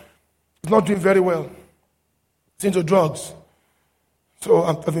Dublin. He's not doing very well. He's into drugs. So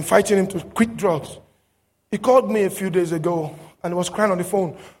I've been fighting him to quit drugs. He called me a few days ago and he was crying on the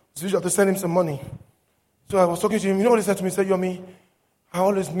phone. So I had to send him some money. So I was talking to him. You know what he said to me? He said, Yomi, I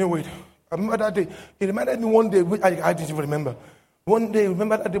always knew it. I remember that day. He reminded me one day, which I didn't even remember. One day,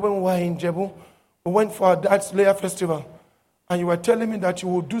 remember that day when we were in Jebu? We went for our dad's Layer Festival. And you were telling me that you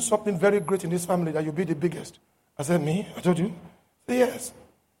will do something very great in this family, that you'll be the biggest. I said, me? I told you? He said, yes.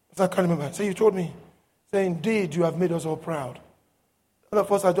 I said, I can't remember. I said, you told me. I said, indeed, you have made us all proud. All of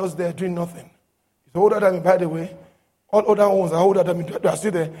us are just there doing nothing. He's older than me, by the way. All other ones are older than me. They are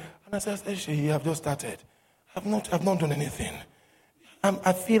still there. And I said, you have just started. I've not done anything.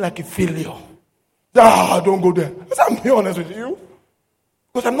 I feel like a failure. Don't go there. I said, I'm being honest with you.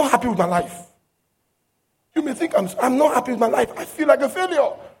 Because I'm not happy with my life. You may think I'm not happy with my life. I feel like a failure.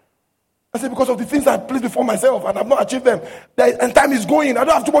 I said, because of the things I placed before myself and I've not achieved them. And time is going. I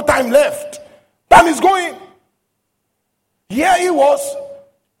don't have too much time left. Time is going. Here he was,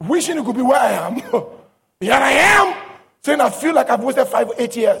 wishing he could be where I am. Here I am, saying I feel like I've wasted 5 or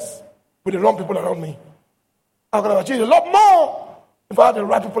 8 years with the wrong people around me. I could have achieved a lot more if I had the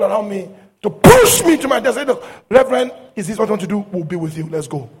right people around me to push me to my destiny. Reverend, is this what I want to do? We'll be with you. Let's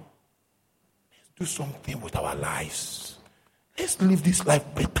go. Let's do something with our lives. Let's live this life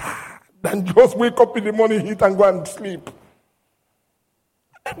better than just wake up in the morning, eat and go and sleep.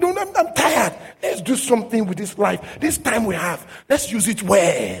 I'm tired. Let's do something with this life. This time we have, let's use it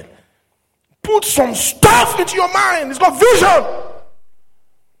well. Put some stuff into your mind. It's got vision.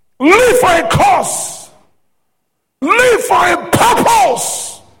 Live for a cause. Live for a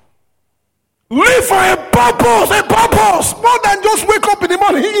purpose. Live for a purpose. A purpose. More than just wake up in the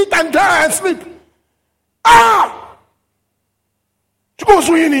morning, eat and die and sleep.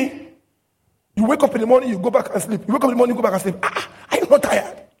 You wake up in the morning, you go back and sleep. You wake up in the morning, you go back and sleep. Are you not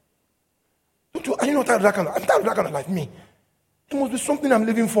tired? Are you not tired of that kind of life? I'm tired of that kind of life. Me. It must be something I'm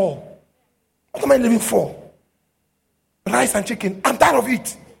living for. What am I living for? Rice and chicken. I'm tired of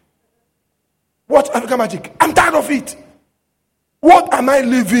it. Watch African Magic. I'm tired of it. What am I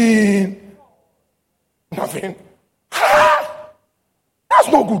living? Nothing. That's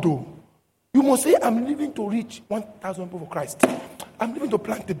not good though. You must say, I'm living to reach 1,000 people for Christ. I'm living to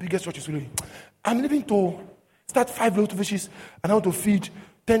plant the biggest churches really. I'm living to start 5 little fishes and I want to feed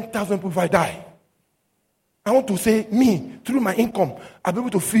 10,000 people if I die. I want to say, me, through my income, I'll be able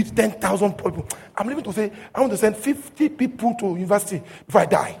to feed 10,000 people. I'm able to say, I want to send 50 people to university before I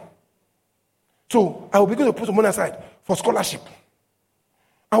die. So I will begin to put some money aside for scholarship.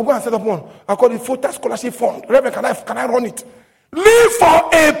 I'll go and set up one. I'll call it Fota Scholarship Fund. Reverend, can I run it? Live for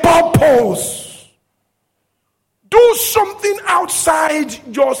a purpose. Do something outside.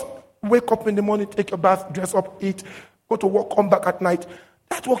 Just wake up in the morning, take your bath, dress up, eat, go to work, come back at night.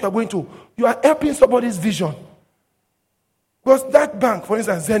 That's what you're going to. You are helping somebody's vision. Because that bank, for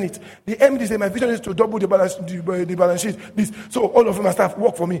instance, Zenith, the MD said, my vision is to double the balance sheet. This, so all of my staff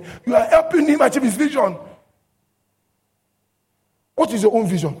work for me. You are helping him achieve his vision. What is your own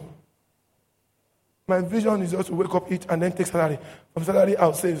vision? My vision is just to wake up, eat, and then take salary. From salary,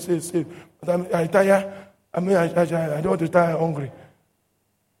 I'll save. But I retire. I don't want to retire hungry.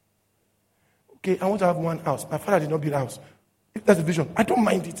 Okay, I want to have one house. My father did not build a house. If that's a vision, I don't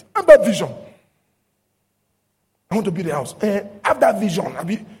mind it. Have that vision. I want to build a house. Have that vision.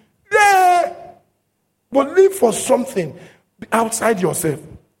 But live for something outside yourself.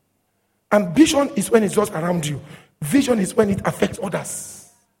 Ambition is when it's just around you. Vision is when it affects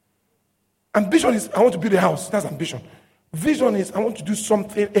others. Ambition is, I want to build a house. That's ambition. Vision is, I want to do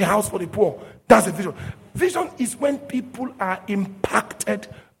something, a house for the poor. That's a vision. Vision is when people are impacted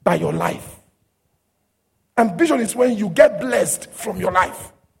by your life. Ambition is when you get blessed from your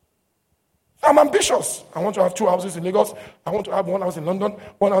life. I'm ambitious. I want to have 2 houses in Lagos. I want to have 1 house in London,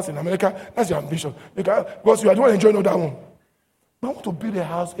 1 house in America. That's your ambition. Because you are the one enjoying that one. I want to build a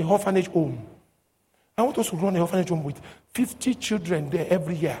house, a orphanage home. I want us to run an orphanage home with 50 children there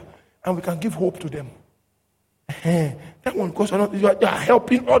every year. And we can give hope to them. That one, because you are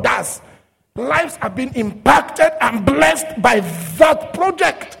helping others. Lives have been impacted and blessed by that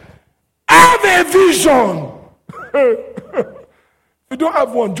project. Have a vision. If you don't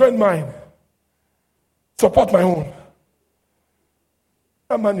have one, join mine. Support my own.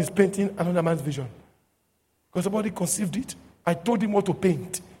 That man is painting another man's vision. Because somebody conceived it. I told him what to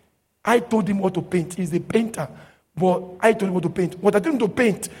paint. He's a painter. But I told him what to paint. What I told him to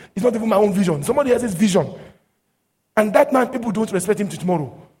paint is not even my own vision. Somebody else's vision. And that man, people don't respect him till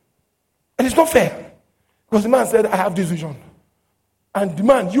tomorrow. And it's not fair. Because the man said, I have this vision. And the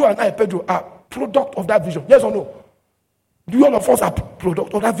man, you and I, Pedro, are product of that vision. Yes or no? You all of us are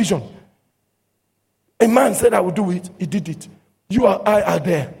product of that vision. A man said, I will do it. He did it. You and I are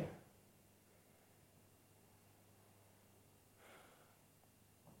there.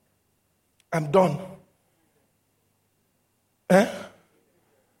 I'm done.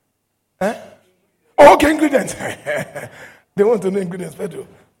 Oh, okay, ingredients. They want to know ingredients, Pedro.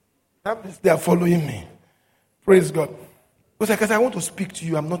 They are following me. Praise God. Because I want to speak to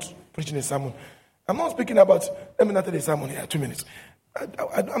you. I'm not preaching a sermon. I'm not speaking about, let me not tell a sermon here, 2 minutes.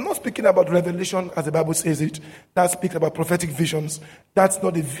 I'm not speaking about revelation as the Bible says it. That speaks about prophetic visions. That's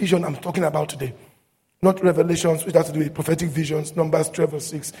not the vision I'm talking about today. Not revelations, which has to do with prophetic visions. Numbers 12 verse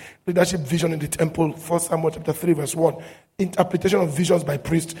 6. Leadership vision in the temple. 1 Samuel chapter 3 verse 1. Interpretation of visions by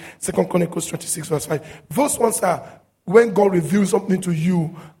priests. 2 Chronicles 26 verse 5. Those ones are when God reveals something to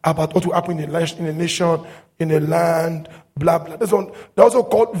you about what will happen in a nation, in a land, blah, blah. They're also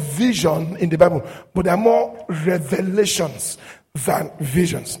called vision in the Bible. But they are more revelations than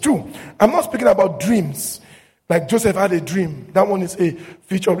visions. 2, I'm not speaking about dreams. Like Joseph had a dream. That one is a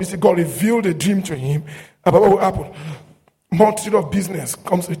feature. We see God revealed a dream to him about what will happen. Multitude of business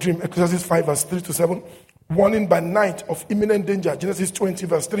comes a dream. Ecclesiastes 5 verse 3 to 7. Warning by night of imminent danger. Genesis 20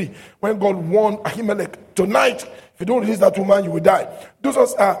 verse 3. When God warned Ahimelech, tonight, if you don't release that woman, you will die.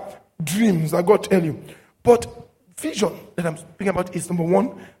 Those are dreams that God tell you. But vision that I'm speaking about is number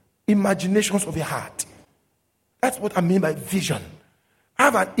 1, imaginations of your heart. That's what I mean by vision.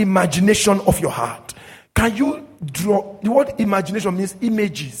 Have an imagination of your heart. Can you draw? The word imagination means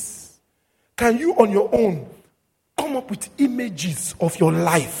images. Can you on your own come up with images of your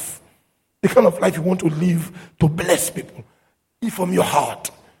life? The kind of life you want to live to bless people. From your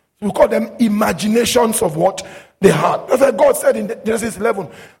heart. We call them imaginations of what? The heart. That's why God said in Genesis 11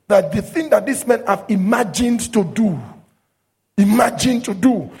 that the thing that these men have imagined to do,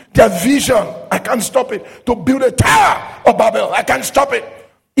 their vision, I can't stop it. To build a tower of Babel, I can't stop it.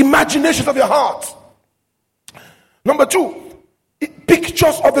 Imaginations of your heart. Number 2,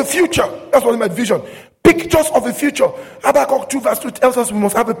 pictures of the future. That's what I meant, vision. Pictures of the future. Habakkuk 2 verse 2 tells us we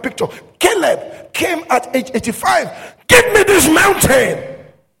must have a picture. Caleb came at age 85. Give me this mountain.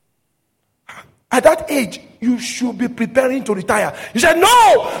 At that age, you should be preparing to retire. He said,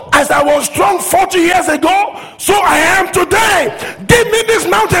 no, as I was strong 40 years ago, so I am today. Give me this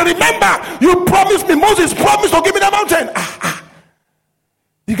mountain. Remember, you promised me, Moses promised to give me the mountain.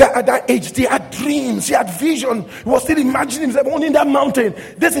 The guy at that age, he had dreams, he had vision. He was still imagining himself owning that mountain.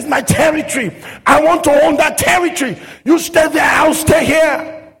 This is my territory. I want to own that territory. You stay there, I'll stay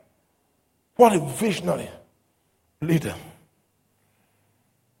here. What a visionary leader.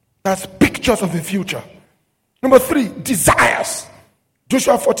 That's pictures of the future. Number 3, desires.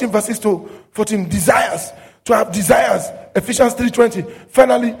 Joshua 14 verses to 14, desires. To have desires. Ephesians 3:20.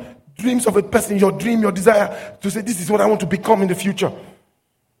 Finally, dreams of a person, your dream, your desire, to say, this is what I want to become in the future.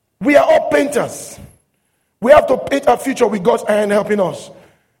 We are all painters. We have to paint our future with God's hand helping us.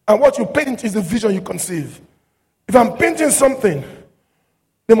 And what you paint is the vision you conceive. If I'm painting something,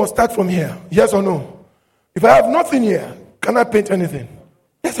 they must start from here. Yes or no? If I have nothing here, can I paint anything?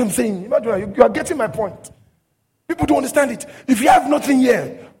 Yes, I'm saying. Imagine, you are getting my point. People don't understand it. If you have nothing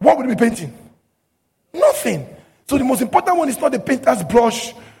here, what would you be painting? Nothing. So the most important one is not the painter's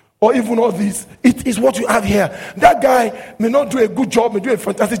brush or even all this. It is what you have here. That guy may not do a good job, may do a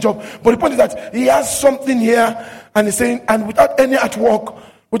fantastic job, but the point is that he has something here, and he's saying, and without any artwork,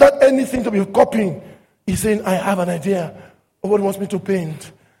 without anything to be copying, he's saying, I have an idea of what he wants me to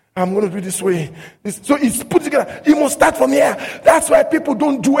paint. I'm going to do it this way. So it's put together. You must start from here. That's why people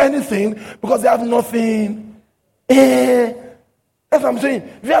don't do anything, because they have nothing. That's what I'm saying.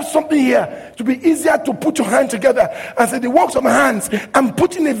 If you have something here, it will be easier to put your hand together and say, the works of my hands, I'm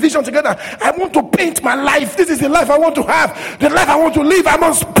putting a vision together. I want to paint my life. This is the life I want to have. The life I want to live. I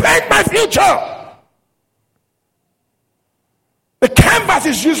must paint my future. The canvas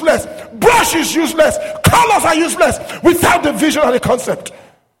is useless. Brush is useless. Colors are useless without the vision and the concept.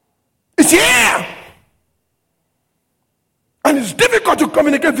 It's here. And it's difficult to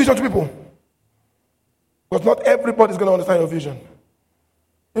communicate vision to people. Because not everybody is going to understand your vision.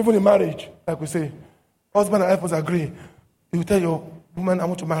 Even in marriage, like we say, husband and wife must agree. You tell your woman, I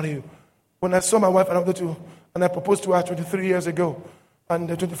want to marry you. When I saw my wife and I proposed to her 23 years ago, and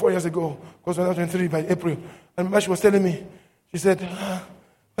 24 years ago, because when I was 23 by April, and she was telling me, she said,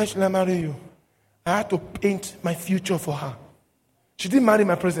 why should I marry you? I had to paint my future for her. She didn't marry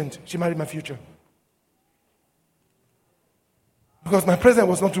my present, she married my future. Because my present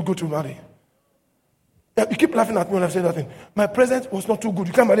was not too good to marry. You keep laughing at me when I say that thing. My present was not too good.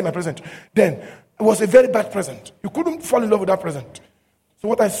 You can't marry my present. Then, it was a very bad present. You couldn't fall in love with that present. So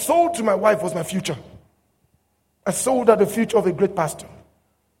what I sold to my wife was my future. I sold her the future of a great pastor.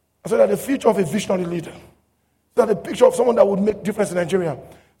 I sold her the future of a visionary leader. I sold her the picture of someone that would make difference in Nigeria.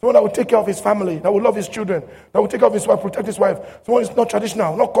 Someone that would take care of his family, that would love his children, that would take care of his wife, protect his wife. Someone who's not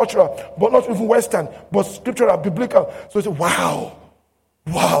traditional, not cultural, but not even Western, but scriptural, biblical. So I said, wow,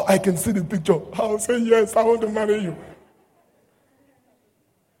 I can see the picture. I'll say, yes, I want to marry you.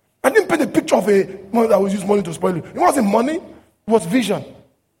 I didn't paint a picture of a man that would use money to spoil you. It wasn't money, it was vision.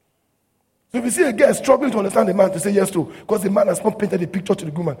 So if you see a girl struggling to understand the man to say yes to, because the man has not painted a picture to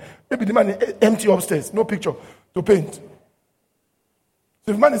the woman, maybe the man is empty upstairs, no picture to paint. So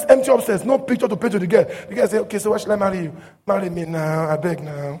if the man is empty upstairs, no picture to paint to the girl says, okay, so what should I marry you? Marry me now, I beg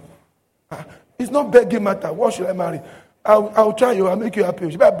now. It's not begging matter. What should I marry? I'll try you, I'll make you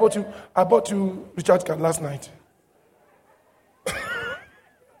happy. I bought you recharge card last night.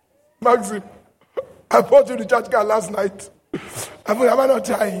 Maxim, I bought you recharge card last night. Am I not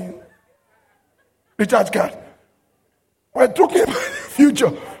trying? Recharge card. We're talking about the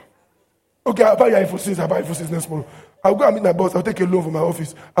future. Okay, I'll buy you iPhone 6. I'll buy iPhone 6 next month. I'll go and meet my boss. I'll take a loan from my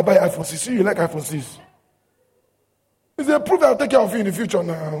office. I'll buy iPhone 6. See, you like iPhone 6. It's a proof that I'll take care of you in the future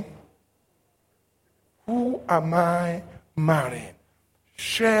now. Who am I marrying?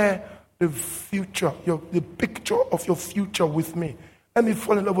 Share the future, the picture of your future with me. Let me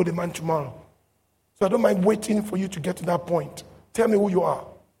fall in love with the man tomorrow. So I don't mind waiting for you to get to that point. Tell me who you are.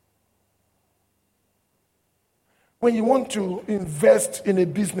 When you want to invest in a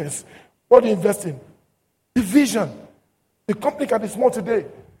business, what do you invest in? The vision. The company can be small today.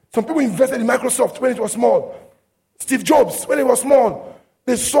 Some people invested in Microsoft when it was small. Steve Jobs, when it was small.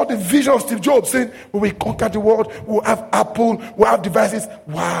 They saw the vision of Steve Jobs saying, we will conquer the world, we'll have Apple, we'll have devices.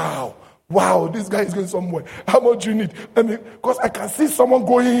 Wow, this guy is going somewhere. How much do you need? Because I can see someone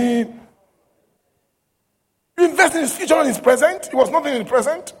going. You invest in his future and his present. It was nothing in the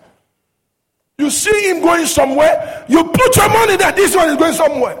present. You see him going somewhere, you put your money that this one is going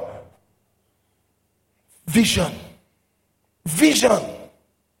somewhere. Vision.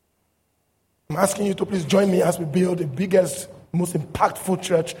 I'm asking you to please join me as we build the biggest, most impactful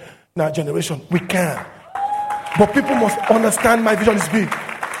church in our generation. We can. But people must understand my vision is big.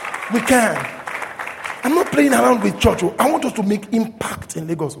 We can. I'm not playing around with church. I want us to make impact in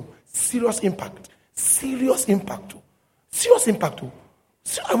Lagos. Serious impact.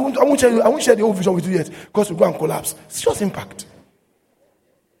 I won't share the whole vision with you yet because we'll go and collapse. Serious impact.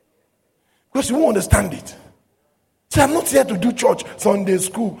 Because you won't understand it. See, I'm not here to do church, Sunday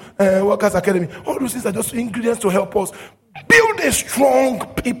school, workers academy. All those things are just ingredients to help us build a strong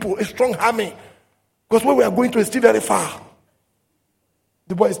people, a strong army. Because where we are going to is still very far.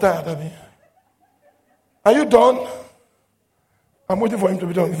 The boy is tired of me. Are you done? I'm waiting for him to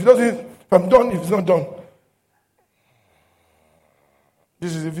be done. If I'm done, if it's not done.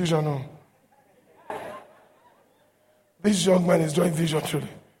 This is a vision. No? This young man is doing vision truly.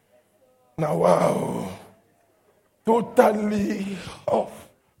 Now, wow. Totally off.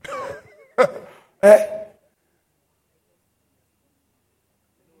 Eh?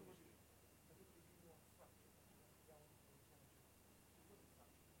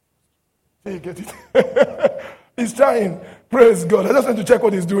 You get it? He's trying. Praise God. I just want to check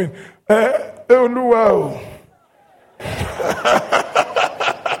what he's doing. Oh, wow.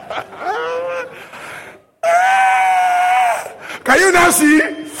 Can you now see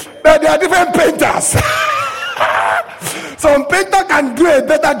that there are different painters? Some painter can do a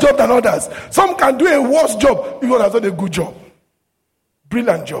better job than others. Some can do a worse job. Even has done a good job.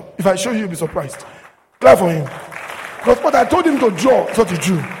 Brilliant job. If I show you, you'll be surprised. Clap for him. Because what I told him to draw is what he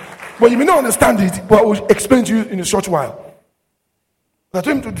drew. But you may not understand it, but I will explain to you in a short while. I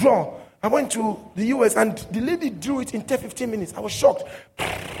told him to draw. I went to the US and the lady drew it in 10-15 minutes. I was shocked.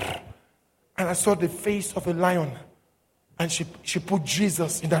 And I saw the face of a lion. And she put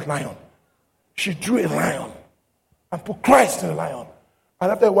Jesus in that lion. She drew a lion and put Christ in the lion.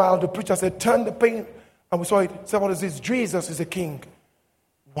 And after a while, the preacher said, turn the paint. And we saw it. Said, what is this? Jesus is a king.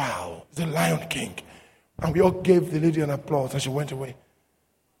 Wow, he's a lion king. And we all gave the lady an applause and she went away.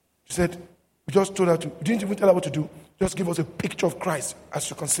 She said, we just told her to, we didn't even tell her what to do. Just give us a picture of Christ as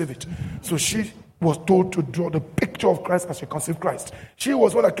you conceive it. So she was told to draw the picture of Christ as she conceived Christ. She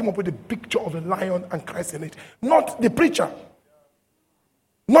was one that came up with the picture of the lion and Christ in it. Not the preacher.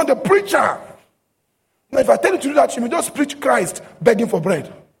 Not the preacher. Now, if I tell you to do that, you may just preach Christ begging for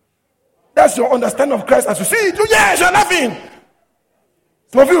bread. That's your understanding of Christ as you see it. Oh, yes, you're laughing.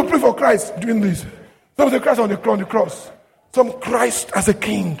 Some of you pray for Christ doing this. Some of the Christ on the cross. Some Christ as a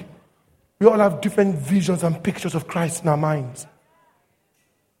king. We all have different visions and pictures of Christ in our minds.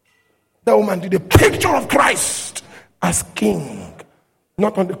 That woman did a picture of Christ as king.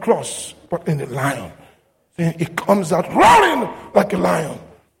 Not on the cross, but in the lion. Saying he comes out roaring like a lion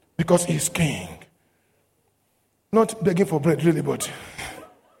because he's king. Not begging for bread, really, but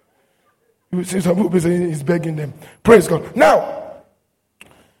you see some people saying he's begging them. Praise God. Now,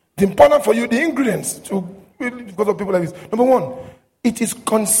 the important for you, the ingredients because of people like this. Number one, it is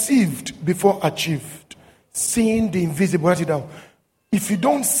conceived before achieved. Seeing the invisible. Write it down. If you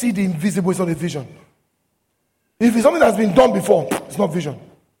don't see the invisible, it's not a vision. If it's something that's been done before, it's not vision.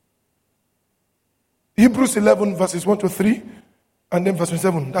 Hebrews 11 verses 1 to 3 and then verse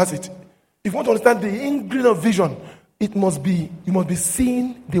 27. That's it. If you want to understand the ingredient of vision, you must be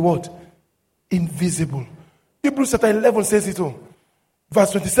seeing the word invisible. Hebrews chapter 11 says it all.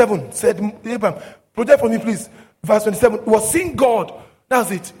 Verse 27 said, Abraham, project for me please. Verse 27 was seeing God.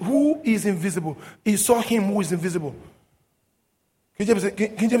 That's it. Who is invisible? He saw him who is invisible.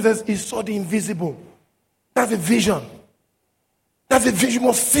 King James says he saw the invisible. That's a vision. That's a vision. You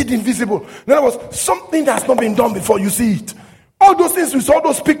must see the invisible. In other words, something that has not been done before, you see it. All those things we saw,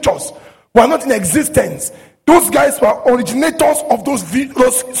 those pictures were not in existence. Those guys were originators of those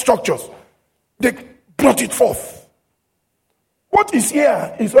structures. They brought it forth. What is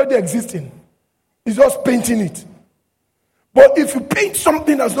here is already existing. It's just painting it. But if you paint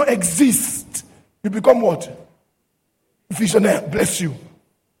something that does not exist, you become what? Visionary. Bless you.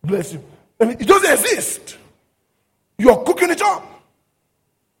 Bless you. I mean, it doesn't exist. You're cooking it up.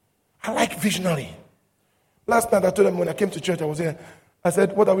 I like visionary. Last night I told them when I came to church, I was here. I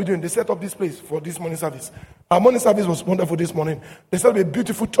said, what are we doing? They set up this place for this morning service. Our morning service was wonderful this morning. They set up a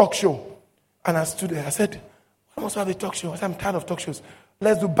beautiful talk show. And I stood there. I said, I must have a talk show. I said, I'm tired of talk shows.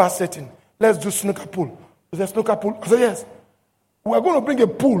 Let's do bar setting. Let's do snooker pool. Is there snooker pool? I said, yes. We are going to bring a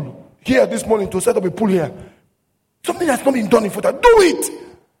pool here this morning to set up a pool here. Something that's not been done in Fota. Do it.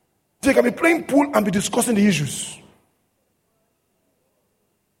 So you can be playing pool and be discussing the issues.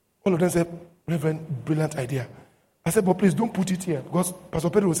 All of them said, Reverend, brilliant idea. I said, but please don't put it here. Because Pastor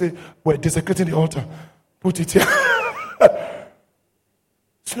Pedro will say, we're desecrating the altar. Put it here.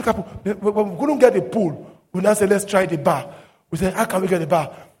 Snooker pool. When we couldn't get the pool, we now say, let's try the bar. We said, how can we get the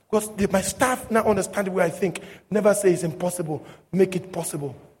bar? Because my staff now understand the way I think. Never say it's impossible. Make it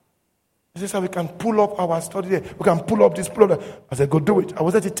possible. This is how we can pull up our study there. We can pull up this, pull up that. I said, go do it. I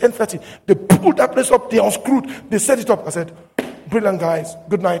was at 10:30. They pulled that place up. They unscrewed. They set it up. I said, brilliant guys.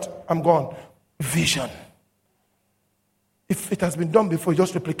 Good night. I'm gone. Vision. If it has been done before, you're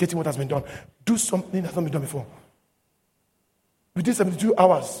just replicating what has been done. Do something that's not been done before. We did 72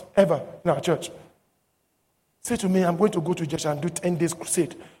 hours ever in our church. Say to me, I'm going to go to Jesha and do 10 days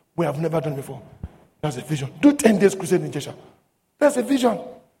crusade. We have never done before. That's a vision. Do 10 days crusade in Jesha. That's a vision.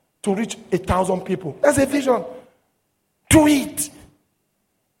 To reach 1,000 people. That's a vision. Do it.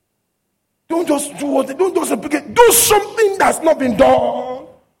 Don't just do what. Don't just replicate. Do something that's not been done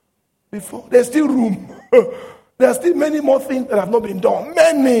before. There's still room. There are still many more things that have not been done.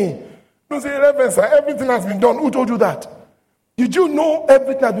 Many. Don't say, Reverend, sir, everything has been done. Who told you that? Did you know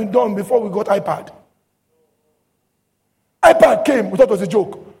everything has been done before we got iPad? iPad came. We thought it was a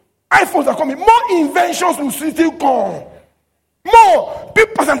joke. iPhones are coming. More inventions will still come. More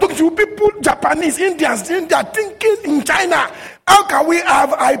people, as I'm talking to you, people, Japanese, Indians, they are thinking in China, how can we have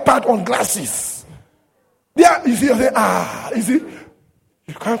iPad on glasses? Yeah, you see, you see,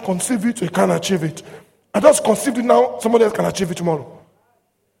 you can't conceive it, you can't achieve it. I just conceived it now, somebody else can achieve it tomorrow.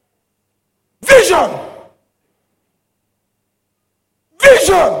 Vision!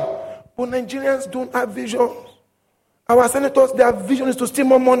 Vision! But Nigerians don't have vision. Our senators, their vision is to steal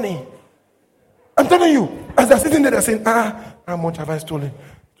more money. I'm telling you, as they're sitting there, they're saying, how much have I stolen?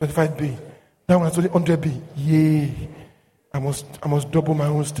 25B. Now when I stole 100B. Yay. I must double my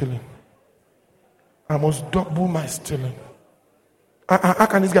own stealing. I must double my stealing. How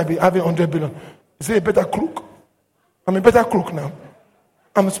can this guy be having 100 billion? Is he a better crook? I'm a better crook now.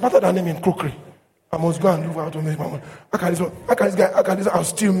 I'm smarter than him in crookery. I must go and look how to make my money. How can this guy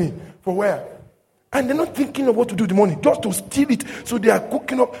steal me? For where? And they're not thinking of what to do with the money, just to steal it. So they are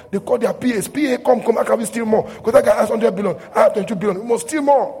cooking up, they call their PAs. PA, come, how can we steal more? Because that guy has 100 billion, I have 22 billion. We must steal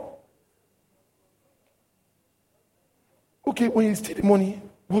more. Okay, when you steal the money,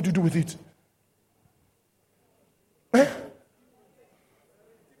 what do you do with it?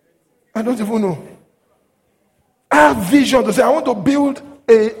 I don't even know. I have vision to say, I want to build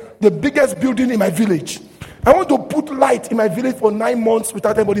the biggest building in my village. I want to put light in my village for 9 months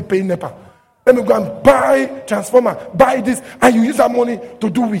without anybody paying NEPA. Let me go and buy transformer, buy this, and you use that money to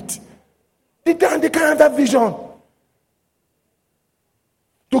do it. They can't have that vision.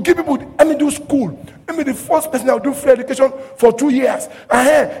 To give people, let me do school. Let me be the first person that will do free education for 2 years.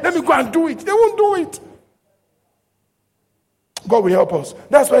 Let me go and do it. They won't do it. God will help us.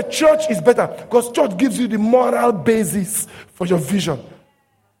 That's why church is better. Because church gives you the moral basis for your vision.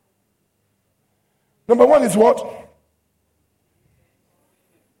 Number 1 is what?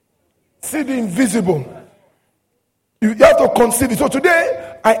 See the invisible. You have to conceive it. So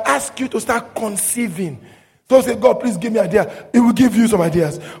today, I ask you to start conceiving. So say, God, please give me an idea. He will give you some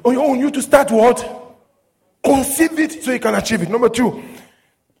ideas. On your own, you to start what? Conceive it so you can achieve it. Number 2,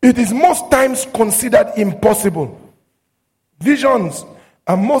 it is most times considered impossible. Visions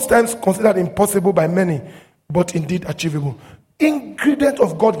are most times considered impossible by many, but indeed achievable. Ingredient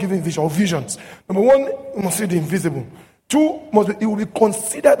of God-given vision or visions. Number 1, you must see the invisible. 2, it will be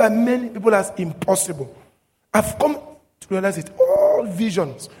considered by many people as impossible. I've come to realize it. All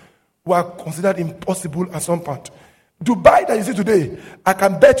visions were considered impossible at some point. Dubai that you see today, I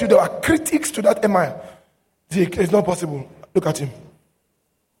can bet you there are critics to that emir. It's not possible. Look at him.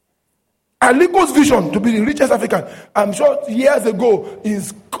 Aliko's vision to be the richest African, I'm sure years ago,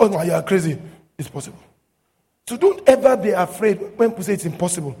 is, oh, you are crazy. It's possible. So don't ever be afraid when people say it's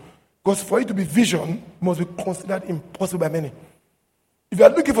impossible. Because for it to be vision, must be considered impossible by many. If you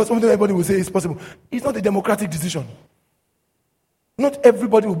are looking for something everybody will say it's possible, it's not a democratic decision. Not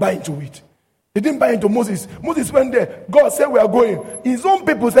everybody will buy into it. They didn't buy into Moses. Moses went there. God said we are going. His own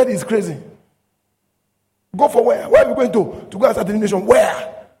people said he's crazy. Go for where? Where are we going to? To go and start a new nation.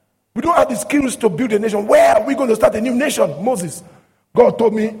 Where? We don't have the skills to build a nation. Where are we going to start a new nation? Moses. God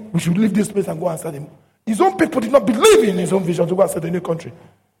told me we should leave this place and go and start a. His own people did not believe in his own vision to go and start a new country.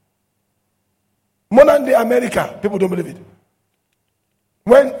 Modern day America, people don't believe it.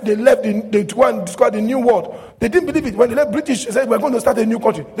 When they left, they discovered the new world. They didn't believe it. When they left British, they said we're going to start a new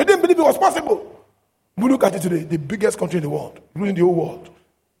country. They didn't believe it was possible. We look at it today, the biggest country in the world, including the whole world.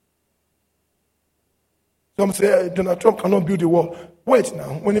 Some say Donald Trump cannot build the wall. Wait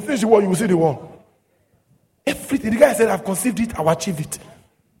now, when you finish the wall, you will see the wall. Everything. The guy said, I've conceived it, I'll achieve it.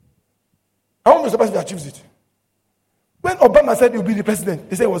 I won't be surprised if he achieves it. When Obama said he would be the president,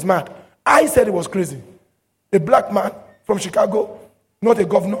 they said he was mad. I said he was crazy. A black man from Chicago, not a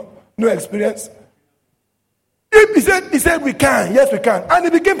governor, no experience. He said we can, yes we can. And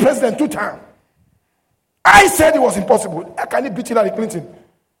he became president 2 times. I said it was impossible. How can he beat Hillary Clinton?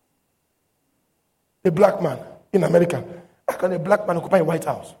 A black man in America. How can a black man occupy a White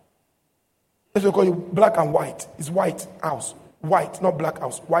House? That's what we call it black and white. It's White House. White, not black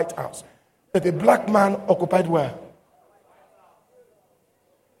house. White House. That a black man occupied where?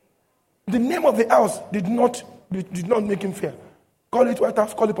 The name of the house did not make him fear. Call it White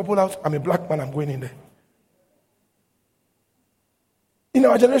House, call it Purple House. I'm a black man, I'm going in there. In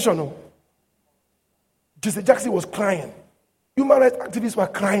our generation, no. Jesse Jackson was crying. Human rights activists were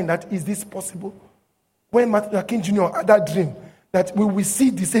crying that, is this possible? When Martin Luther King Jr. had that dream, that we will see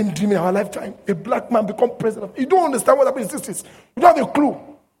the same dream in our lifetime, a black man become president. You don't understand what happened in the 60s. You don't have a clue.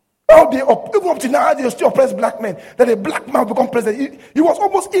 Even up to now, they still oppress black men. That a black man become president. It was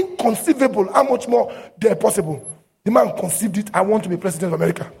almost inconceivable how much more they're possible. The man conceived it. I want to be president of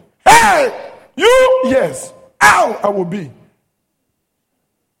America. Hey! You? Yes. How I will be.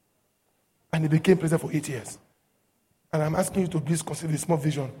 And he became president for 8 years. And I'm asking you to please conceive a small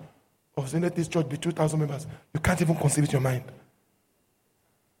vision of saying, let this church be 2,000 members. You can't even conceive it in your mind.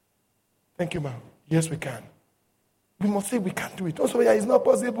 Thank you, ma'am. Yes, we can. We must say we can't do it. Also, yeah, it's not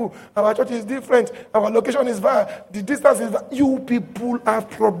possible. Our church is different. Our location is far. The distance is far. You people have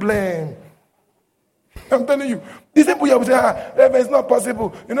problem. I'm telling you. These people here will say, it's not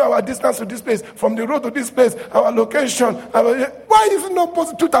possible. You know, our distance to this place, from the road to this place, our location. Why is it not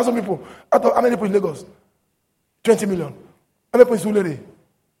possible? 2,000 people. How many people in Lagos? 20 million. How many people in Sulere?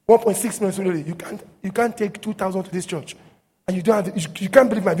 1.6 million in Sulere. You can't take 2,000 to this church. And you don't have you can't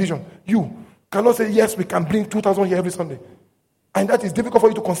believe my vision. You cannot say, yes, we can bring 2,000 here every Sunday. And that is difficult for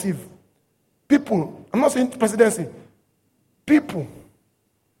you to conceive. People, I'm not saying presidency. People,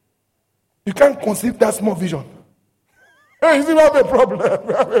 you can't conceive that small vision. Hey, you still have a problem.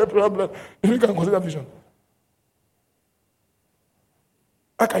 You have a problem. You can't conceive that vision.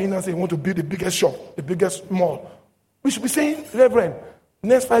 How can you now say you want to build the biggest shop, the biggest mall? We should be saying, Reverend,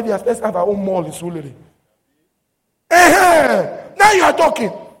 next 5 years, let's have our own mall in Sulere. Now you are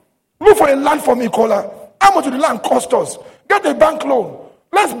talking. Look for a land for me, Kola. How much will the land cost us? Get a bank loan.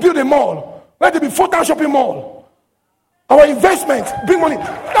 Let's build a mall. Let it be 4-town shopping mall. Our investment, bring money.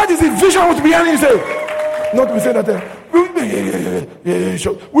 That is the vision I want to be hearing you say. Not to be saying that.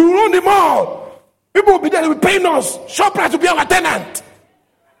 We will run the mall. People will be there, they will pay us. ShopRite will be our tenant.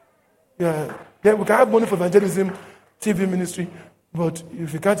 Yeah, we can have money for evangelism, TV ministry, but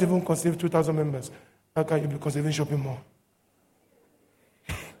if you can't even conceive 2,000 members, how can you be conceiving shopping mall?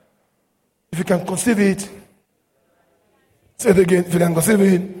 If you can conceive it, say it again, if you can conceive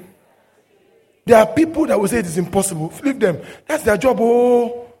it, there are people that will say it is impossible. Leave them. That's their job.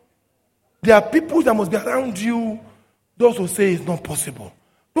 Oh, there are people that must be around you. Those who say it's not possible.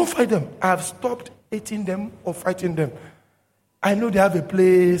 Don't fight them. I have stopped hating them or fighting them. I know they have a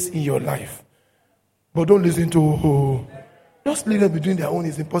place in your life. But don't listen to just leave them between their own.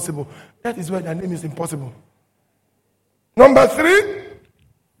 It's impossible. That is why their name is impossible. Number 3,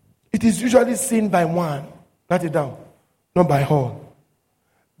 it is usually seen by one. Write it down. Not by all.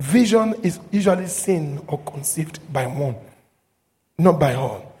 Vision is usually seen or conceived by one. Not by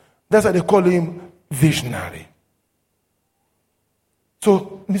all. That's why they call him visionary.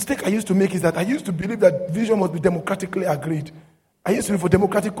 So, mistake I used to make is that I used to believe that vision must be democratically agreed. I used to look for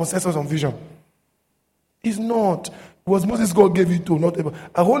democratic consensus on vision. It's not. It was Moses God gave it to, not able.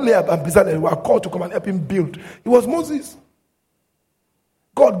 A whole Ahab and Bezalel were called to come and help him build. It was Moses.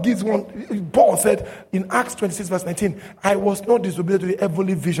 God gives one. Paul said in Acts 26 verse 19, I was not disobedient to the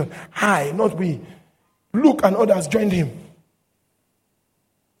heavenly vision. I, not we. Luke and others joined him.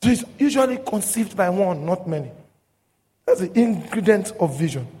 So it's usually conceived by one, not many. That's the ingredient of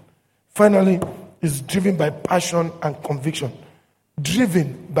vision. Finally, it's driven by passion and conviction.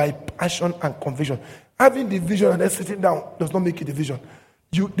 Driven by passion and conviction. Having the vision and then sitting down does not make it a vision.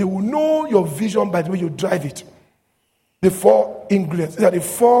 They will know your vision by the way you drive it. The 4 ingredients. These are the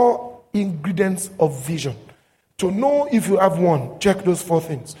 4 ingredients of vision. To know if you have one, check those 4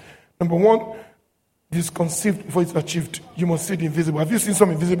 things. Number 1, it is conceived before it's achieved. You must see the invisible. Have you seen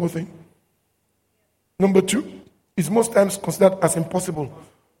some invisible thing? Number 2, it's most times considered as impossible.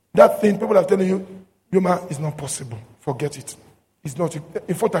 That thing people are telling you, Yoma, is not possible. Forget it. It's not.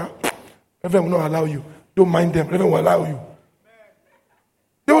 In fact, Reverend will not allow you. Don't mind them. Reverend will allow you.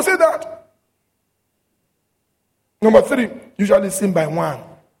 They will say that. Number 3, usually seen by one.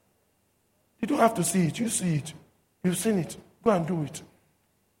 You don't have to see it. You see it. You've seen it. Go and do it.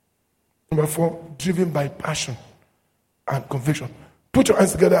 Number 4, driven by passion and conviction. Put your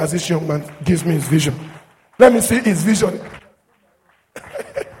hands together as this young man gives me his vision. Let me see his vision.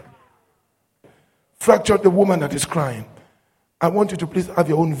 Fractured the woman that is crying. I want you to please have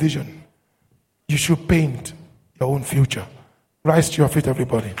your own vision. You should paint your own future. Rise to your feet,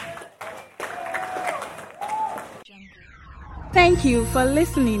 everybody. Thank you for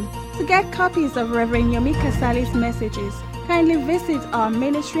listening. To get copies of Reverend Yomi Kasali's messages, kindly visit our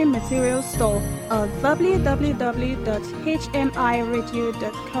ministry materials store at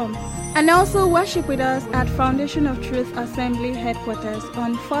www.hmiradio.com. And also worship with us at Foundation of Truth Assembly Headquarters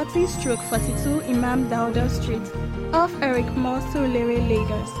on 40/42 Imam Dauda Street, off Eric Moore, Surulere,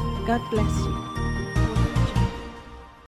 Lagos. God bless you.